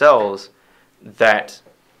into your cells that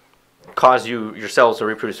cause your cells to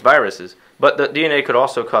reproduce viruses. But the DNA could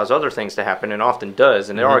also cause other things to happen, and often does.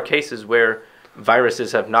 And there are cases where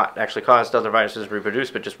viruses have not actually caused other viruses to reproduce,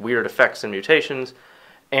 but just weird effects and mutations.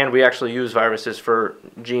 And we actually use viruses for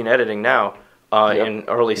gene editing now in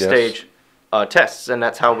early stage tests, and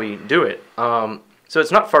that's how we do it. So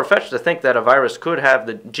it's not far-fetched to think that a virus could have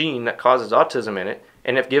the gene that causes autism in it,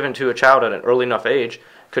 and if given to a child at an early enough age,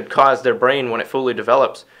 could cause their brain, when it fully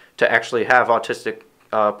develops, to actually have autistic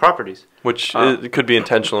properties. Which it could be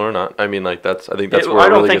intentional or not. I mean, like, I think that's where I it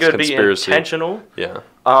don't really think gets it would conspiracy. be intentional. Yeah.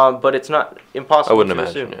 But it's not impossible. I wouldn't to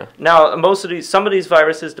imagine. assume. Yeah. Now, some of these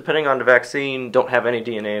viruses, depending on the vaccine, don't have any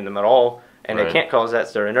DNA in them at all, and they can't cause that,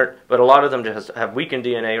 so they're inert. But a lot of them just have weakened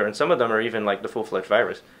DNA, or and some of them are even like the full-fledged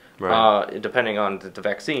virus, depending on the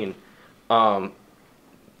vaccine.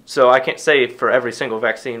 So I can't say for every single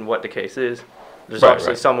vaccine what the case is. There's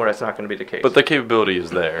obviously somewhere that's not going to be the case. But the capability is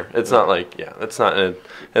there. It's not like, it's not.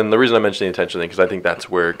 And the reason I mentioned the intention thing, because I think that's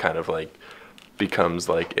where it kind of like becomes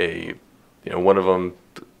like a, you know, one of them,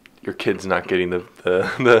 your kid's not getting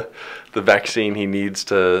the vaccine he needs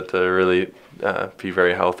to really be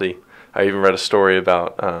very healthy. I even read a story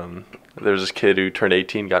about there's this kid who turned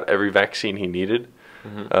 18, got every vaccine he needed,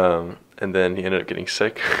 and then he ended up getting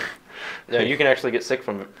sick. Yeah, you can actually get sick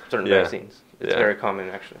from certain vaccines. It's very common,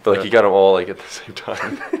 actually. But like, you got them all like at the same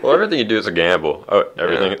time. Well, everything you do is a gamble. Oh,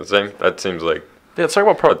 everything at the same? That seems like... Yeah, let's talk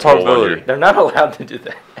about probability. They're not allowed to do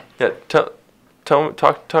that. Yeah,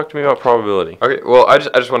 talk to me about probability. Okay, well, I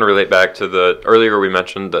just want to relate back to the... Earlier we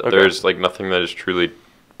mentioned that there's, like, nothing that is truly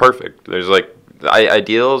perfect. There's, like...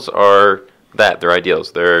 ideals are that. They're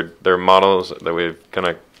ideals. They're models that we've kind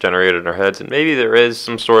of generated in our heads, and maybe there is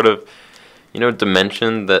some sort of, you know,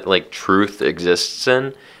 dimension that, like, truth exists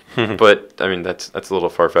in. But I mean, that's a little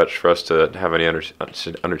far-fetched for us to have any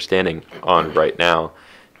understanding on right now,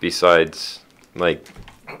 besides, like,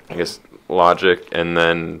 I guess, logic, and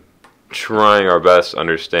then trying our best to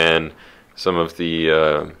understand some of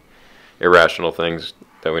the irrational things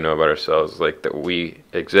that we know about ourselves, like that we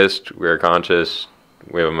exist, we are conscious,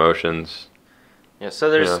 we have emotions. Yeah, so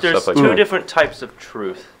there's like two that. different types of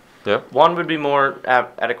truth. Yep. One would be more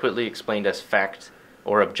adequately explained as fact,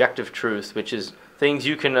 or objective truth, which is things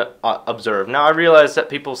you can observe. Now, I realize that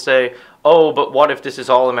people say, oh, but what if this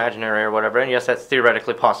is all imaginary or whatever? And yes, that's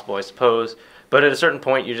theoretically possible, I suppose. But at a certain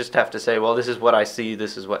point, you just have to say, well, this is what I see,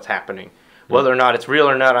 this is what's happening. Whether or not it's real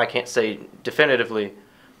or not, I can't say definitively,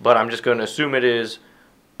 but I'm just going to assume it is,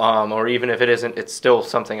 or even if it isn't, it's still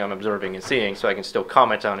something I'm observing and seeing, so I can still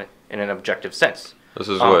comment on it in an objective sense. This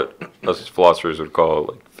is what us philosophers would call,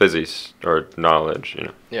 like, physis, or knowledge, you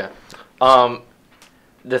know. Yeah.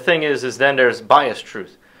 The thing is then there's biased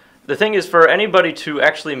truth. The thing is, for anybody to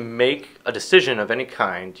actually make a decision of any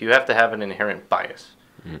kind, you have to have an inherent bias.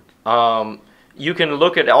 You can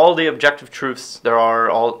look at all the objective truths there are,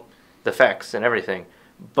 all the facts and everything,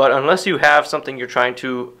 but unless you have something you're trying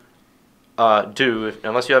to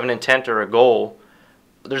unless you have an intent or a goal,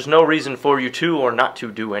 there's no reason for you to or not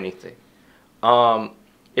to do anything.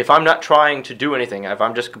 If I'm not trying to do anything, if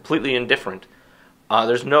I'm just completely indifferent,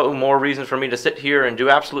 there's no more reason for me to sit here and do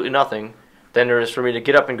absolutely nothing than there is for me to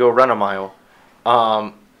get up and go run a mile,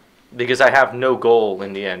 because I have no goal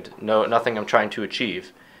in the end, nothing I'm trying to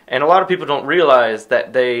achieve. And a lot of people don't realize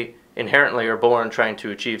that they inherently are born trying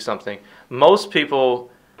to achieve something. Most people,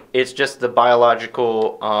 it's just the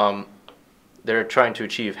biological, they're trying to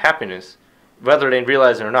achieve happiness, whether they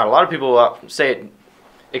realize it or not. A lot of people say it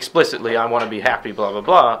explicitly, I want to be happy, blah,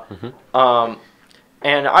 blah, blah.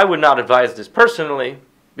 And I would not advise this personally,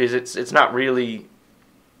 because it's not really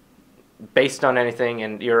based on anything,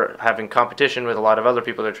 and you're having competition with a lot of other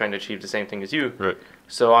people that are trying to achieve the same thing as you. Right.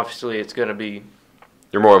 So obviously it's going to be...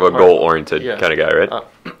 You're more of a goal-oriented kind of guy, right?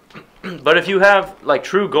 But if you have like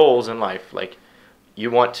true goals in life, like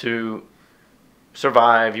you want to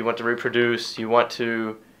survive, you want to reproduce, you want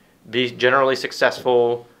to be generally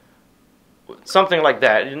successful, something like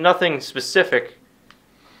that, nothing specific,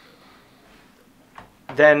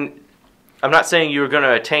 then I'm not saying you're going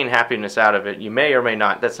to attain happiness out of it. You may or may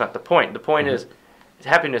not. That's not the point. The point is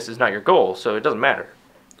happiness is not your goal, so it doesn't matter.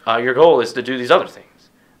 Your goal is to do these other things.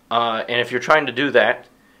 And if you're trying to do that,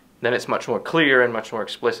 then it's much more clear and much more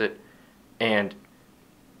explicit. And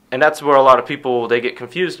that's where a lot of people, they get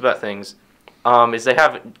confused about things, is they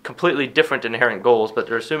have completely different inherent goals, but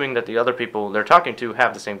they're assuming that the other people they're talking to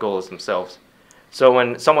have the same goal as themselves. So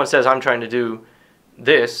when someone says, I'm trying to do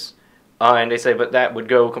this, and they say, but that would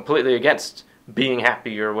go completely against being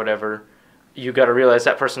happy or whatever, you got to realize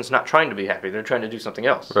that person's not trying to be happy. They're trying to do something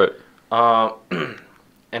else. Right.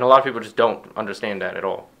 And a lot of people just don't understand that at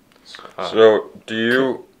all. So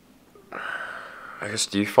do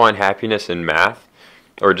you find happiness in math,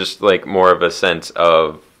 or just like more of a sense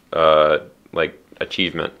of like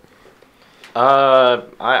achievement?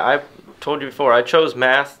 I told you before, I chose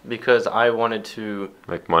math because I wanted to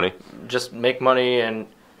Make money? just make money and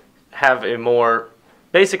have a more...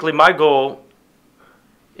 Basically, my goal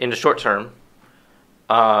in the short term,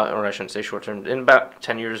 or I shouldn't say short term, in about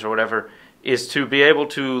 10 years or whatever, is to be able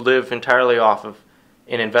to live entirely off of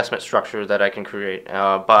an investment structure that I can create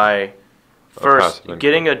by first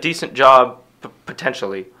getting a decent job,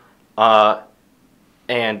 potentially,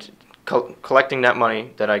 and collecting that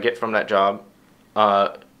money that I get from that job,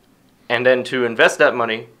 and then to invest that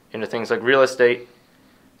money into things like real estate,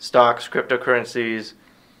 stocks, cryptocurrencies,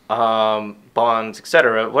 bonds,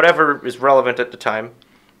 etc., whatever is relevant at the time,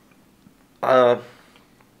 and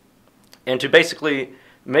to basically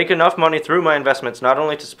make enough money through my investments, not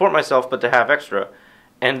only to support myself, but to have extra,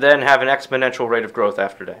 and then have an exponential rate of growth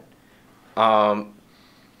after that.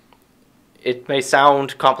 It may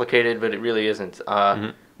sound complicated, but it really isn't.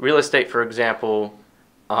 Real estate, for example,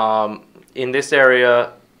 in this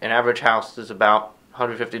area, an average house is about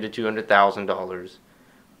 $150,000 to $200,000.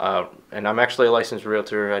 And I'm actually a licensed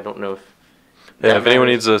realtor. I don't know if... Yeah, if anyone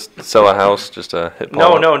needs to sell a house, just hit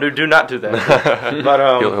Paul. No, do not do that.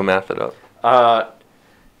 But he'll math it up.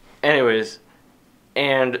 Anyways,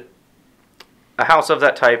 and a house of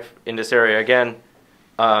that type in this area, again,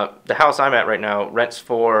 the house I'm at right now rents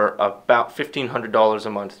for about $1,500 a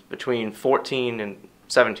month, between $1,400 and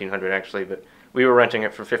 $1,700 actually, but we were renting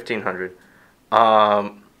it for $1,500.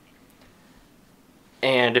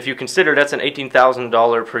 And if you consider that's an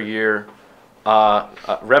 $18,000 per year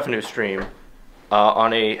revenue stream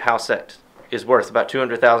on a house that is worth about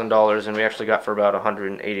 $200,000, and we actually got for about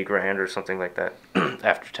 $180,000 or something like that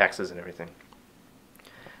after taxes and everything.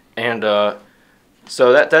 And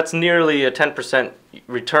so that's nearly a 10%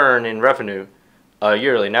 return in revenue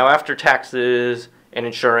yearly. Now after taxes and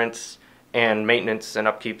insurance and maintenance and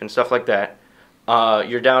upkeep and stuff like that,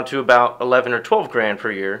 you're down to about 11 or 12 grand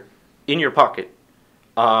per year in your pocket,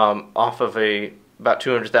 off of about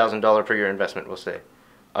 $200,000 per year investment, we'll say,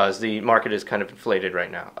 as the market is kind of inflated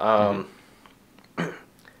right now.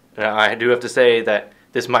 I do have to say that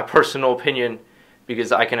this is my personal opinion,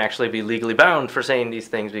 because I can actually be legally bound for saying these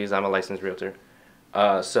things because I'm a licensed realtor.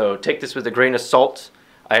 So take this with a grain of salt.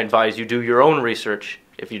 I advise you do your own research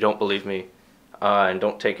if you don't believe me, and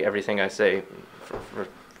don't take everything I say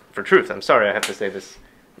for truth. I'm sorry I have to say this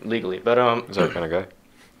legally, but He's our kind of guy.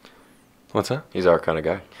 What's that? He's our kind of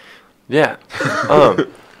guy. Yeah.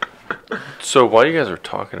 So while you guys were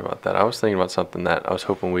talking about that, I was thinking about something that I was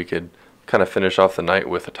hoping we could kind of finish off the night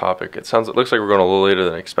with a topic. It looks like we're going a little later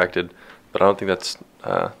than expected, but I don't think that's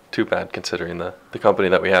too bad considering the company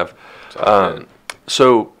that we have.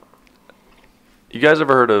 So, you guys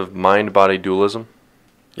ever heard of mind-body dualism?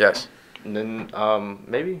 Yes. and then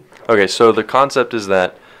maybe. Okay, so the concept is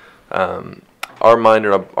that our mind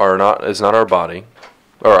is not our body,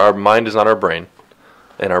 or our mind is not our brain,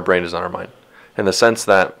 and our brain is not our mind. In the sense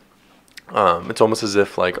that it's almost as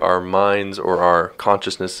if like our minds or our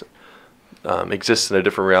consciousness exists in a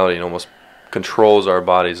different reality and almost controls our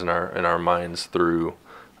bodies and our minds through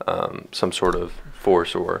some sort of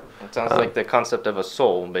force or. It sounds like the concept of a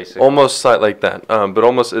soul, basically. Almost like that, but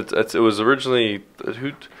almost it was originally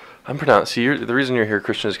the reason you're here,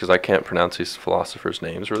 Christian, is because I can't pronounce these philosophers'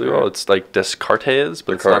 names really well. It's like Descartes,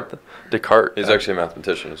 but Descartes. It's not Descartes. He's actually a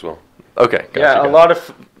mathematician as well. Okay, gotcha, yeah, gotcha. a lot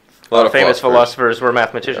of famous philosophers were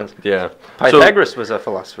mathematicians. Yeah. Pythagoras was a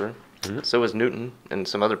philosopher. So was Newton and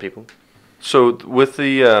some other people. So with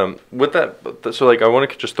the with that, so like I want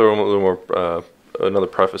to just throw a little more another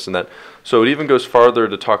preface in that. So it even goes farther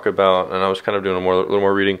to talk about, and I was kind of doing a little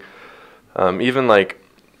more reading, even like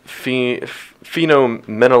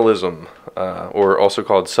phenomenalism, or also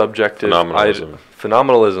called subjective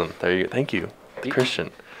phenomenalism. There you go. Thank you, Christian.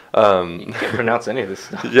 You can't pronounce any of this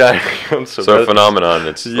stuff. Yeah, I'm so phenomenon.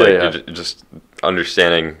 It's you're just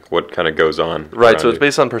understanding what kind of goes on. Right. So it's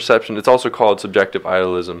based on perception. It's also called subjective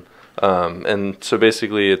idealism. And so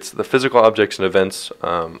basically, it's the physical objects and events.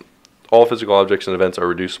 All physical objects and events are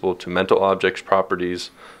reducible to mental objects,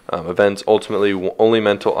 properties, events. Ultimately, only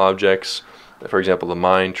mental objects, for example, the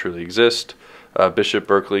mind, truly exist. Bishop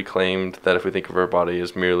Berkeley claimed that if we think of our body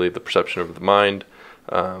as merely the perception of the mind,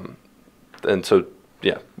 and so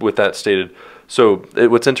yeah, with that stated, so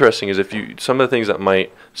what's interesting is if you some of the things that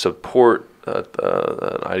might support an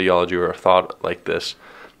ideology or a thought like this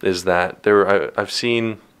is that I've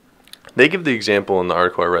seen. They give the example in the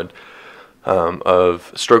article I read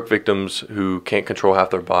of stroke victims who can't control half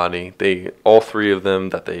their body. All three of them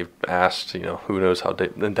that they've asked, who knows how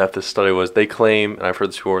in depth this study was, they claim, and I've heard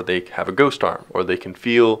this before, they have a ghost arm, or they can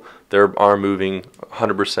feel their arm moving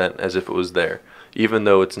 100% as if it was there, even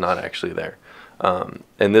though it's not actually there.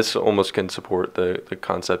 And this almost can support the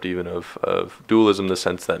concept even of dualism, in the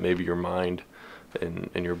sense that maybe your mind and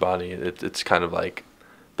your body, it's kind of like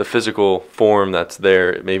the physical form that's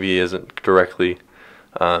there maybe isn't directly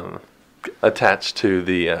attached to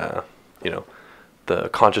the the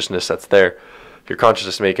consciousness that's there. Your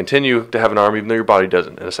consciousness may continue to have an arm even though your body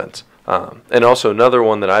doesn't, in a sense. And also another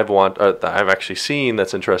one that that I've actually seen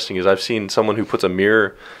that's interesting is I've seen someone who puts a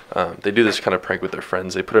mirror. They do this kind of prank with their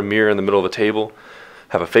friends. They put a mirror in the middle of a table,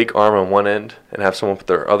 have a fake arm on one end, and have someone put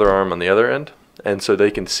their other arm on the other end. And so they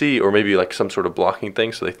can see, or maybe like some sort of blocking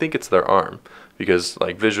thing, so they think it's their arm. Because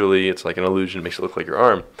like visually, it's like an illusion, it makes it look like your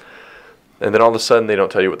arm. And then all of a sudden, they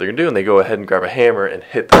don't tell you what they're going to do, and they go ahead and grab a hammer and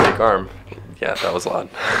hit the fake arm. Yeah, that was loud.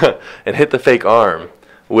 And hit the fake arm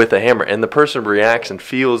with a hammer. And the person reacts and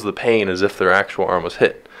feels the pain as if their actual arm was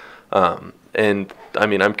hit. And I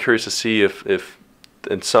mean, I'm curious to see if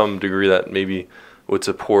in some degree that maybe would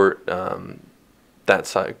support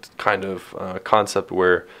that kind of concept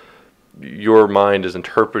where your mind is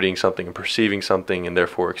interpreting something and perceiving something and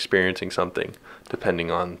therefore experiencing something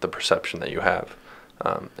depending on the perception that you have.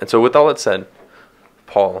 And so with all that said,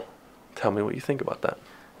 Paul, tell me what you think about that.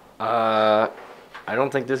 I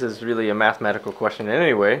don't think this is really a mathematical question in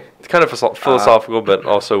any way. It's kind of philosophical, but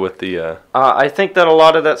also with the... I think that a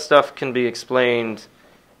lot of that stuff can be explained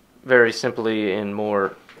very simply in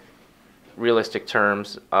more realistic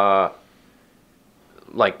terms, like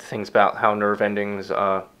things about how nerve endings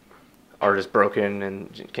are just broken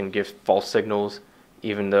and can give false signals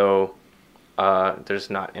even though there's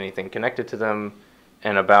not anything connected to them,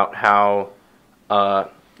 and about how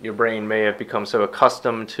your brain may have become so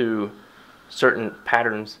accustomed to certain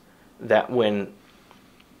patterns that when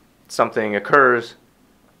something occurs,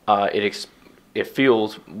 it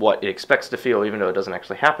feels what it expects to feel even though it doesn't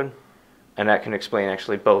actually happen. And that can explain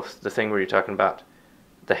actually both the thing where you're talking about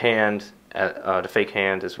the hand, the fake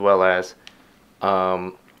hand, as well as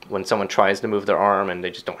when someone tries to move their arm and they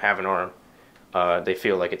just don't have an arm, they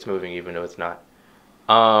feel like it's moving even though it's not.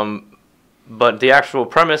 But the actual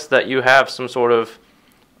premise that you have some sort of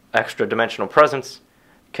extra dimensional presence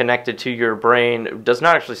connected to your brain does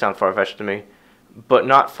not actually sound far-fetched to me, but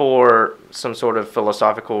not for some sort of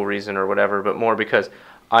philosophical reason or whatever, but more because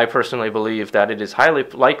I personally believe that it is highly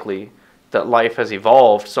likely that life has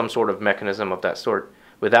evolved some sort of mechanism of that sort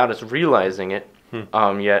without us realizing it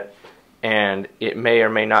yet, and it may or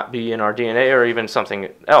may not be in our DNA or even something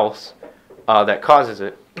else that causes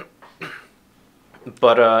it.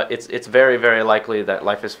 But it's very, very likely that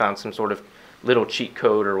life has found some sort of little cheat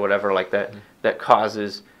code or whatever like that that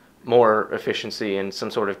causes more efficiency and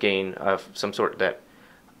some sort of gain of some sort that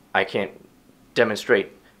I can't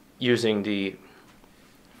demonstrate using the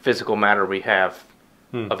physical matter we have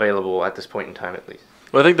available at this point in time, at least.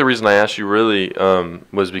 Well, I think the reason I asked you really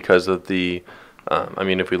was because of the, I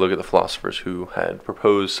mean, if we look at the philosophers who had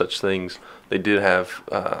proposed such things, they did have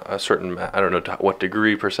a certain, I don't know to what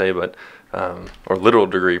degree per se, but, or literal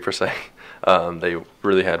degree per se, they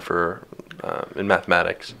really had for, in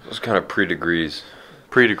mathematics. It was kind of pre-degrees.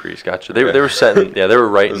 Pre-degrees, gotcha. They were set in, yeah, they were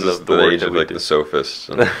right in the the words age that of we like do. the sophists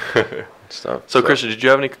and stuff. So, Christian, did you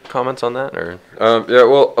have any comments on that, or? Yeah,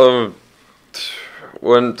 well,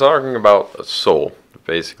 when talking about a soul,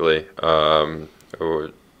 basically,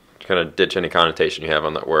 or kind of ditch any connotation you have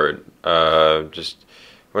on that word. Just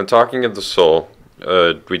when talking of the soul,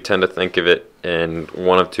 we tend to think of it in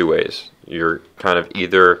one of two ways. You're kind of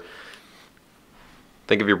either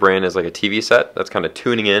think of your brain as like a TV set that's kind of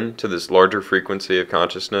tuning in to this larger frequency of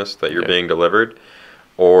consciousness that you're being delivered,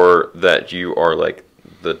 or that you are like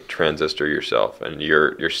the transistor yourself and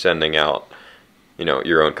you're sending out,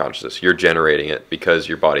 your own consciousness. You're generating it because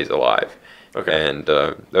your body's alive. Okay. And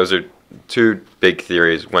those are two big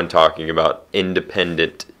theories when talking about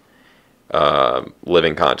independent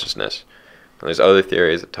living consciousness. And there's other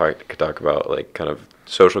theories that could talk about like kind of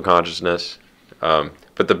social consciousness.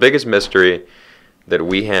 But the biggest mystery that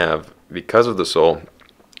we have because of the soul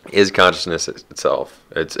is consciousness itself.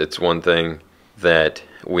 It's one thing that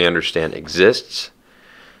we understand exists,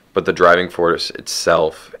 but the driving force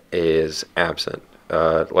itself is absent.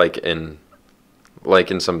 Like in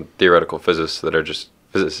some theoretical physics that are just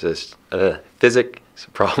physics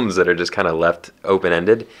problems that are just kind of left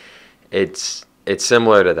open-ended. It's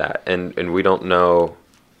similar to that, and we don't know,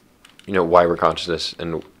 why we're conscious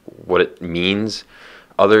and what it means,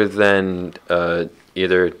 other than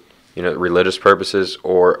either religious purposes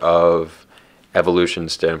or of evolution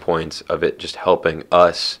standpoints of it just helping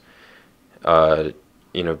us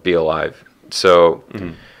be alive. So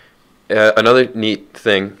another neat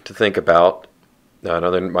thing to think about,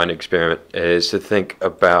 another mind experiment, is to think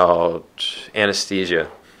about anesthesia.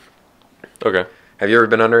 Okay. Have you ever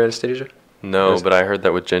been under anesthesia? No, but I heard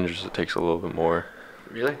that with gingers it takes a little bit more.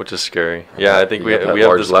 Really? Which is scary. Yeah, I think we have this we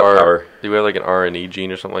have like an R and E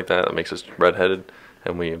gene or something like that makes us redheaded,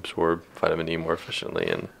 and we absorb vitamin E more efficiently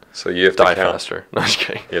and so you have die to count faster. No, just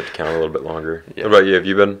kidding. You have to count a little bit longer. Yeah. What about you? Have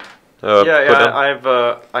you been?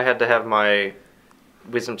 I had to have my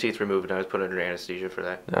wisdom teeth removed, and I was put under anesthesia for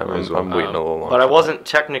that. Yeah, I'm waiting a little longer. But I wasn't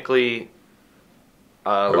technically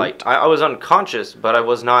I was unconscious, but I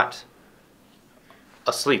was not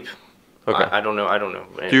asleep. Okay. I don't know.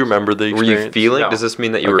 Do you remember the experience? Were you feeling? No. Does this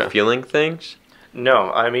mean that you were feeling things?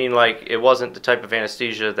 No, I mean like it wasn't the type of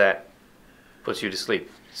anesthesia that puts you to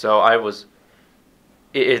sleep. So I was.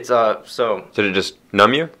 It's so. Did it just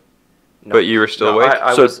numb you? No, but you were still awake.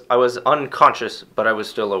 I was unconscious, but I was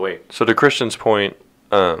still awake. So to Christian's point,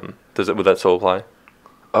 would that still apply?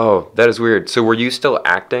 Oh, that is weird. So were you still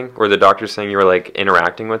acting? Or the doctor saying you were like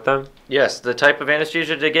interacting with them? Yes, the type of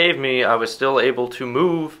anesthesia they gave me, I was still able to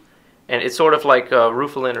move, and it's sort of like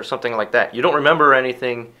Rufalin or something like that. You don't remember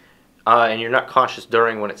anything, and you're not conscious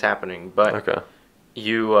during when it's happening, but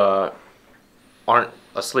you aren't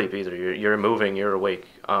asleep either. You're moving, you're awake.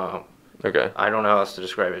 Okay. I don't know how else to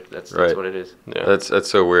describe it. That's what it is. Yeah. That's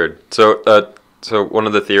so weird. So one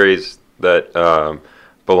of the theories that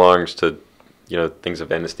belongs to things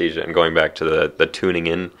of anesthesia and going back to the tuning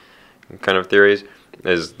in kind of theories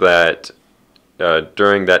is that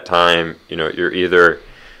during that time you're either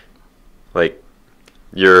like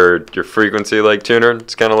your frequency like tuner,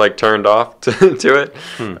 it's kind of like turned off to it,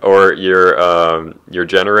 or your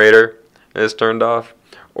generator is turned off,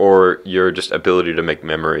 or your just ability to make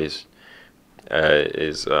memories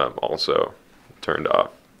is also turned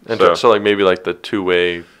off. And so like maybe like the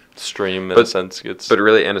two-way stream in a sense gets. But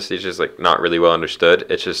really, anesthesia is like not really well understood.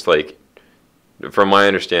 It's just like, from my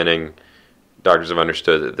understanding, doctors have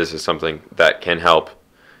understood that this is something that can help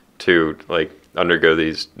to like undergo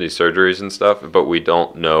these surgeries and stuff, but we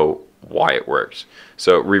don't know why it works.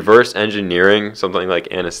 So reverse engineering something like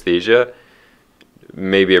anesthesia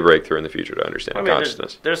may be a breakthrough in the future to understand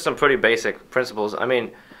consciousness. There's some pretty basic principles. I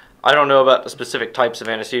mean, I don't know about the specific types of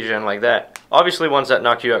anesthesia and like that. Obviously, ones that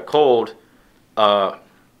knock you out cold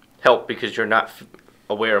help because you're not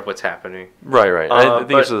aware of what's happening. Right. I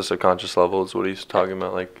think it's the subconscious level is what he's talking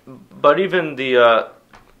about. Like, but even the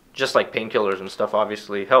just like painkillers and stuff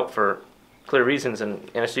obviously help for clear reasons,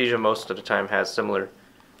 and anesthesia most of the time has similar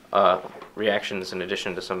reactions in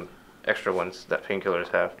addition to some extra ones that painkillers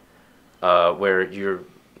have, where you're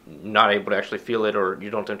not able to actually feel it or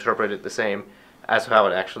you don't interpret it the same as how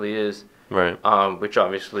it actually is. Right. Which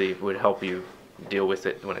obviously would help you deal with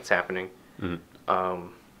it when it's happening. Mm-hmm.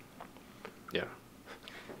 Yeah.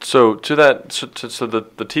 So to that, so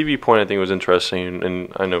the TV point I think was interesting,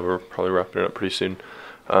 and I know we're probably wrapping it up pretty soon.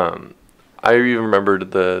 I even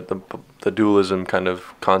remembered the dualism kind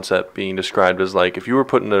of concept being described as like if you were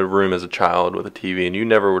put in a room as a child with a TV and you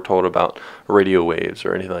never were told about radio waves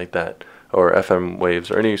or anything like that, or FM waves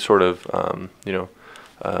or any sort of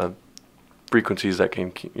frequencies that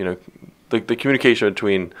can the communication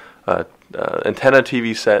between antenna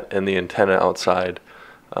TV set and the antenna outside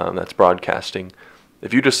that's broadcasting.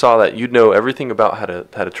 If you just saw that, you'd know everything about how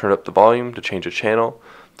to turn up the volume, to change a channel,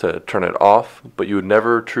 to turn it off, but you would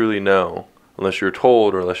never truly know unless you were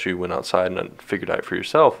told or unless you went outside and figured out for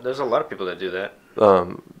yourself. There's a lot of people that do that.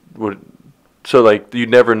 So like you'd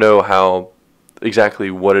never know how exactly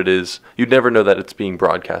what it is. You'd never know that it's being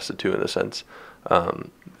broadcasted to in a sense.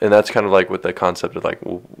 And that's kind of like with the concept of like,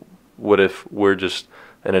 well, what if we're just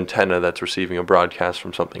an antenna that's receiving a broadcast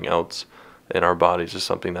from something else, and our bodies is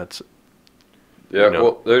something that's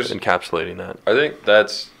there's encapsulating that. I think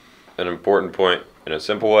that's an important point in a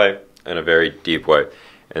simple way and a very deep way,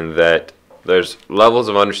 in that there's levels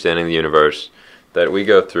of understanding the universe that we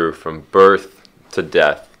go through from birth to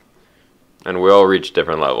death, and we all reach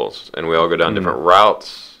different levels, and we all go down different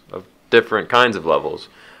routes of different kinds of levels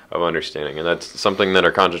of understanding, and that's something that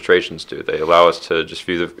our concentrations do. They allow us to just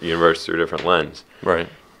view the universe through a different lens. Right.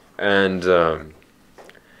 And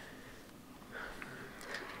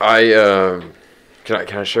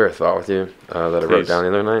can I share a thought with you that I wrote down the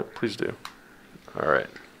other night? Please do. All right.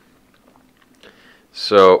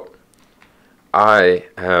 So I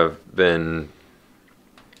have been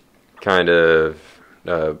kind of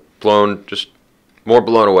blown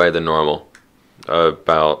away than normal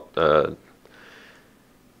about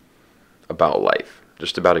life,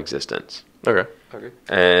 just about existence. Okay.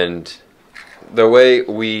 And the way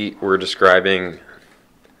we were describing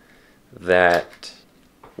that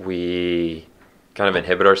we kind of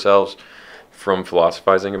inhibit ourselves from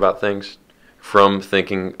philosophizing about things, from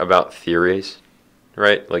thinking about theories,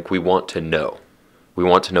 right? Like we want to know. We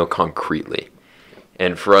want to know concretely.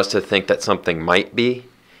 And for us to think that something might be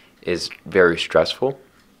is very stressful,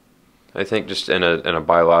 I think, just in a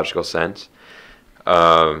biological sense.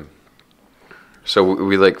 So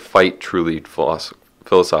we like fight truly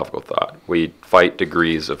philosophical thought. We fight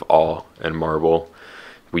degrees of awe and marvel.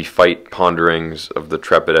 We fight ponderings of the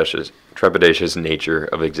trepidatious nature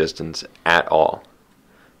of existence at all.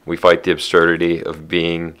 We fight the absurdity of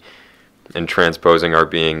being and transposing our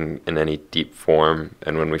being in any deep form.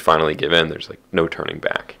 And when we finally give in, there's like no turning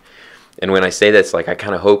back. And when I say this, like I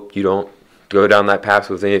kind of hope you don't go down that path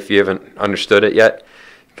with me if you haven't understood it yet,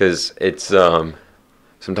 because it's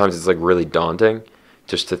sometimes it's like really daunting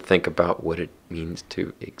just to think about what it means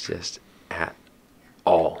to exist at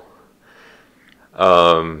all.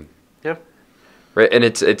 Yep. Right, and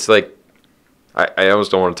it's like I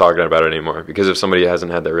almost don't want to talk about it anymore, because if somebody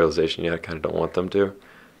hasn't had that realization yet, I kind of don't want them to.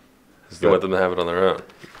 You want them to have it on their own.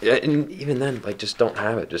 Yeah, and even then, like, just don't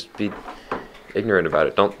have it. Just be ignorant about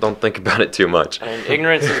it. Don't think about it too much. And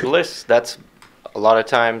ignorance is bliss. That's a lot of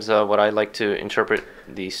times what I like to interpret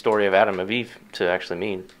the story of Adam and Eve to actually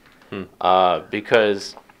mean.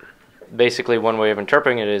 Because basically one way of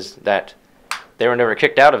interpreting it is that they were never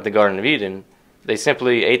kicked out of the Garden of Eden. They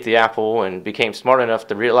simply ate the apple and became smart enough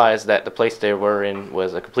to realize that the place they were in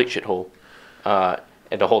was a complete shithole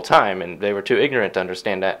the whole time, and they were too ignorant to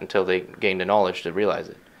understand that until they gained the knowledge to realize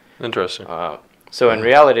it. Interesting. So in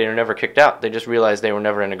reality, they were never kicked out. They just realized they were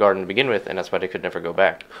never in a garden to begin with, and that's why they could never go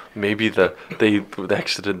back. Maybe they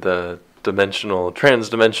exited the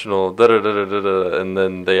transdimensional, da-da-da-da-da-da, and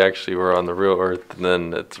then they actually were on the real Earth, and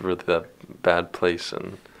then it's really that bad place,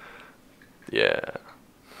 and yeah.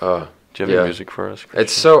 Do you have any music for us, Christian?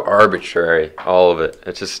 It's so arbitrary, all of it.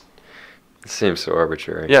 It seems so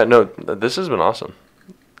arbitrary. Yeah, no, this has been awesome.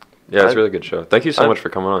 Yeah, it's a really good show. Thank you so much for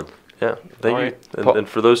coming on. Yeah, thank you. And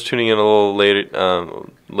for those tuning in a little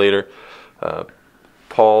later,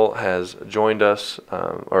 Paul has joined us,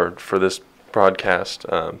 or for this broadcast, a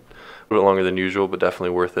little bit longer than usual, but definitely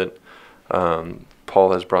worth it.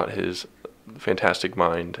 Paul has brought his fantastic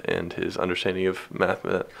mind and his understanding of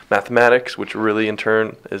mathematics, which really in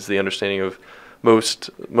turn is the understanding of most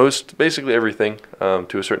basically everything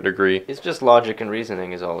to a certain degree. It's just logic and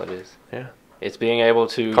reasoning is all it is. Yeah. It's being able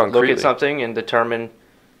to look at something and determine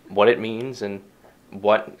what it means and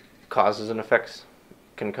what causes and effects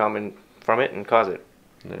can come in from it and cause it.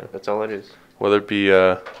 Yeah. That's all it is. Whether it be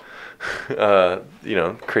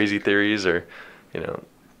crazy theories or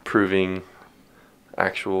proving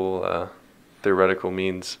actual theoretical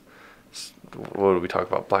means. What did we talk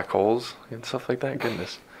about? Black holes and stuff like that?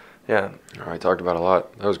 Goodness. Yeah. I talked about a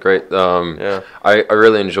lot. That was great. Yeah. I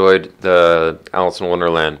really enjoyed the Alice in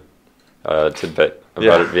Wonderland tidbit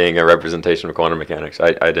about it being a representation of quantum mechanics.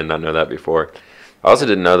 I did not know that before. I also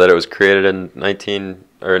didn't know that it was created in late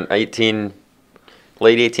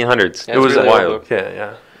 1800s. Yeah, it was really wild.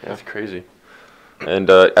 Yeah. That's crazy.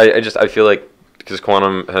 And I feel like because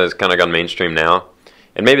quantum has kind of gone mainstream now,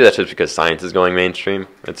 and maybe that's just because science is going mainstream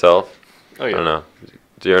itself. Oh yeah. I don't know.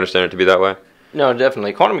 Do you understand it to be that way? No,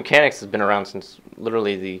 definitely. Quantum mechanics has been around since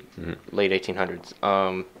literally the late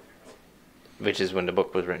 1800s, which is when the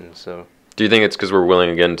book was written. So. Do you think it's because we're willing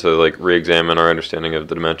again to like re-examine our understanding of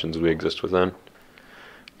the dimensions we exist within?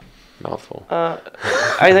 Mouthful.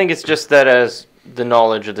 I think it's just that as the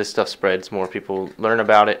knowledge of this stuff spreads, more people learn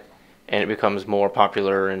about it, and it becomes more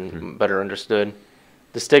popular and better understood.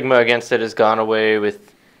 The stigma against it has gone away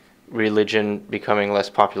with religion becoming less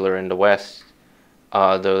popular in the West,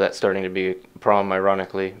 though that's starting to be a problem,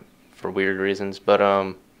 ironically, for weird reasons.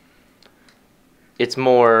 But it's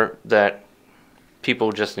more that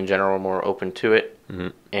people just in general are more open to it,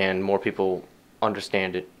 and more people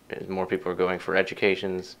understand it, as more people are going for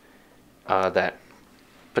educations that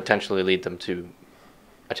potentially lead them to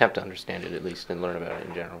attempt to understand it at least and learn about it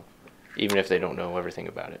in general, even if they don't know everything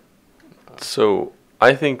about it. So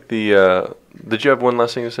I think the did you have one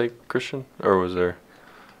last thing to say, Christian, or was there?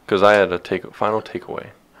 Because I had a final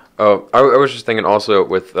takeaway. Oh, I was just thinking also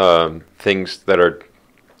with things that are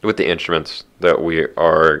with the instruments that we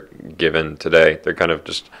are given today. They're kind of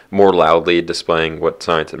just more loudly displaying what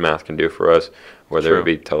science and math can do for us, whether it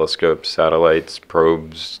be telescopes, satellites,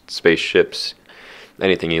 probes, spaceships,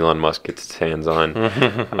 anything Elon Musk gets his hands on, or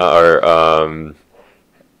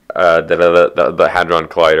the Hadron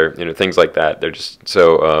Collider, things like that. They're just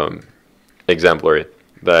so exemplary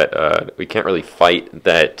that we can't really fight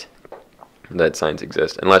that science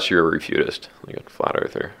exists unless you're a refutist, like a flat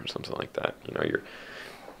earther or something like that. You're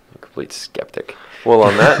a complete skeptic. Well,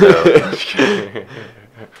 on that note,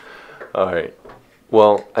 all right.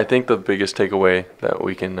 Well, I think the biggest takeaway that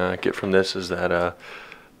we can get from this is that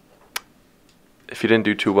if you didn't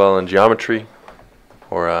do too well in geometry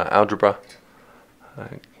or algebra,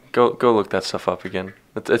 go look that stuff up again.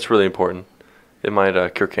 It's really important. It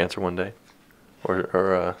might cure cancer one day,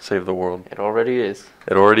 or save the world. It already is.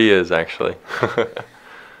 It already is, actually.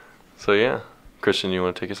 So yeah, Christian, you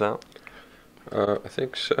want to take us out? I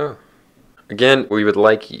think so. Again, we would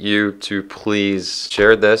like you to please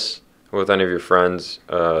share this with any of your friends,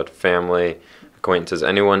 family, acquaintances,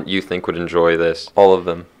 anyone you think would enjoy this. All of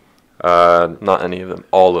them. Not any of them.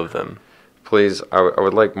 All of them. Please, I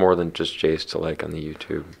would like more than just Jace to like on the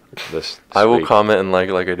YouTube. This I will week. comment and like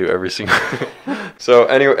I do every single. So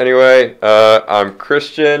anyway, I'm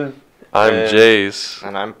Christian. I'm Jace.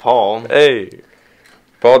 And I'm Paul. Hey.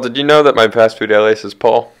 Paul, did you know that my fast food alias is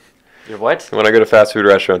Paul? You're what? When I go to fast food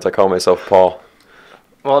restaurants, I call myself Paul.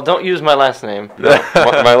 Well, don't use my last name. No,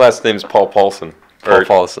 my last name's Paul Paulson. Paul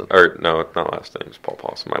Paulson. Or no, not last name's Paul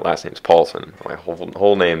Paulson. My last name's Paulson. My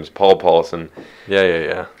whole name's Paul Paulson.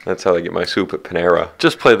 Yeah. That's how I get my soup at Panera.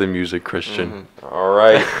 Just play the music, Christian. All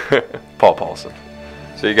right. Paul Paulson.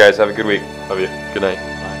 So you guys have a good week. Love you. Good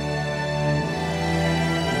night.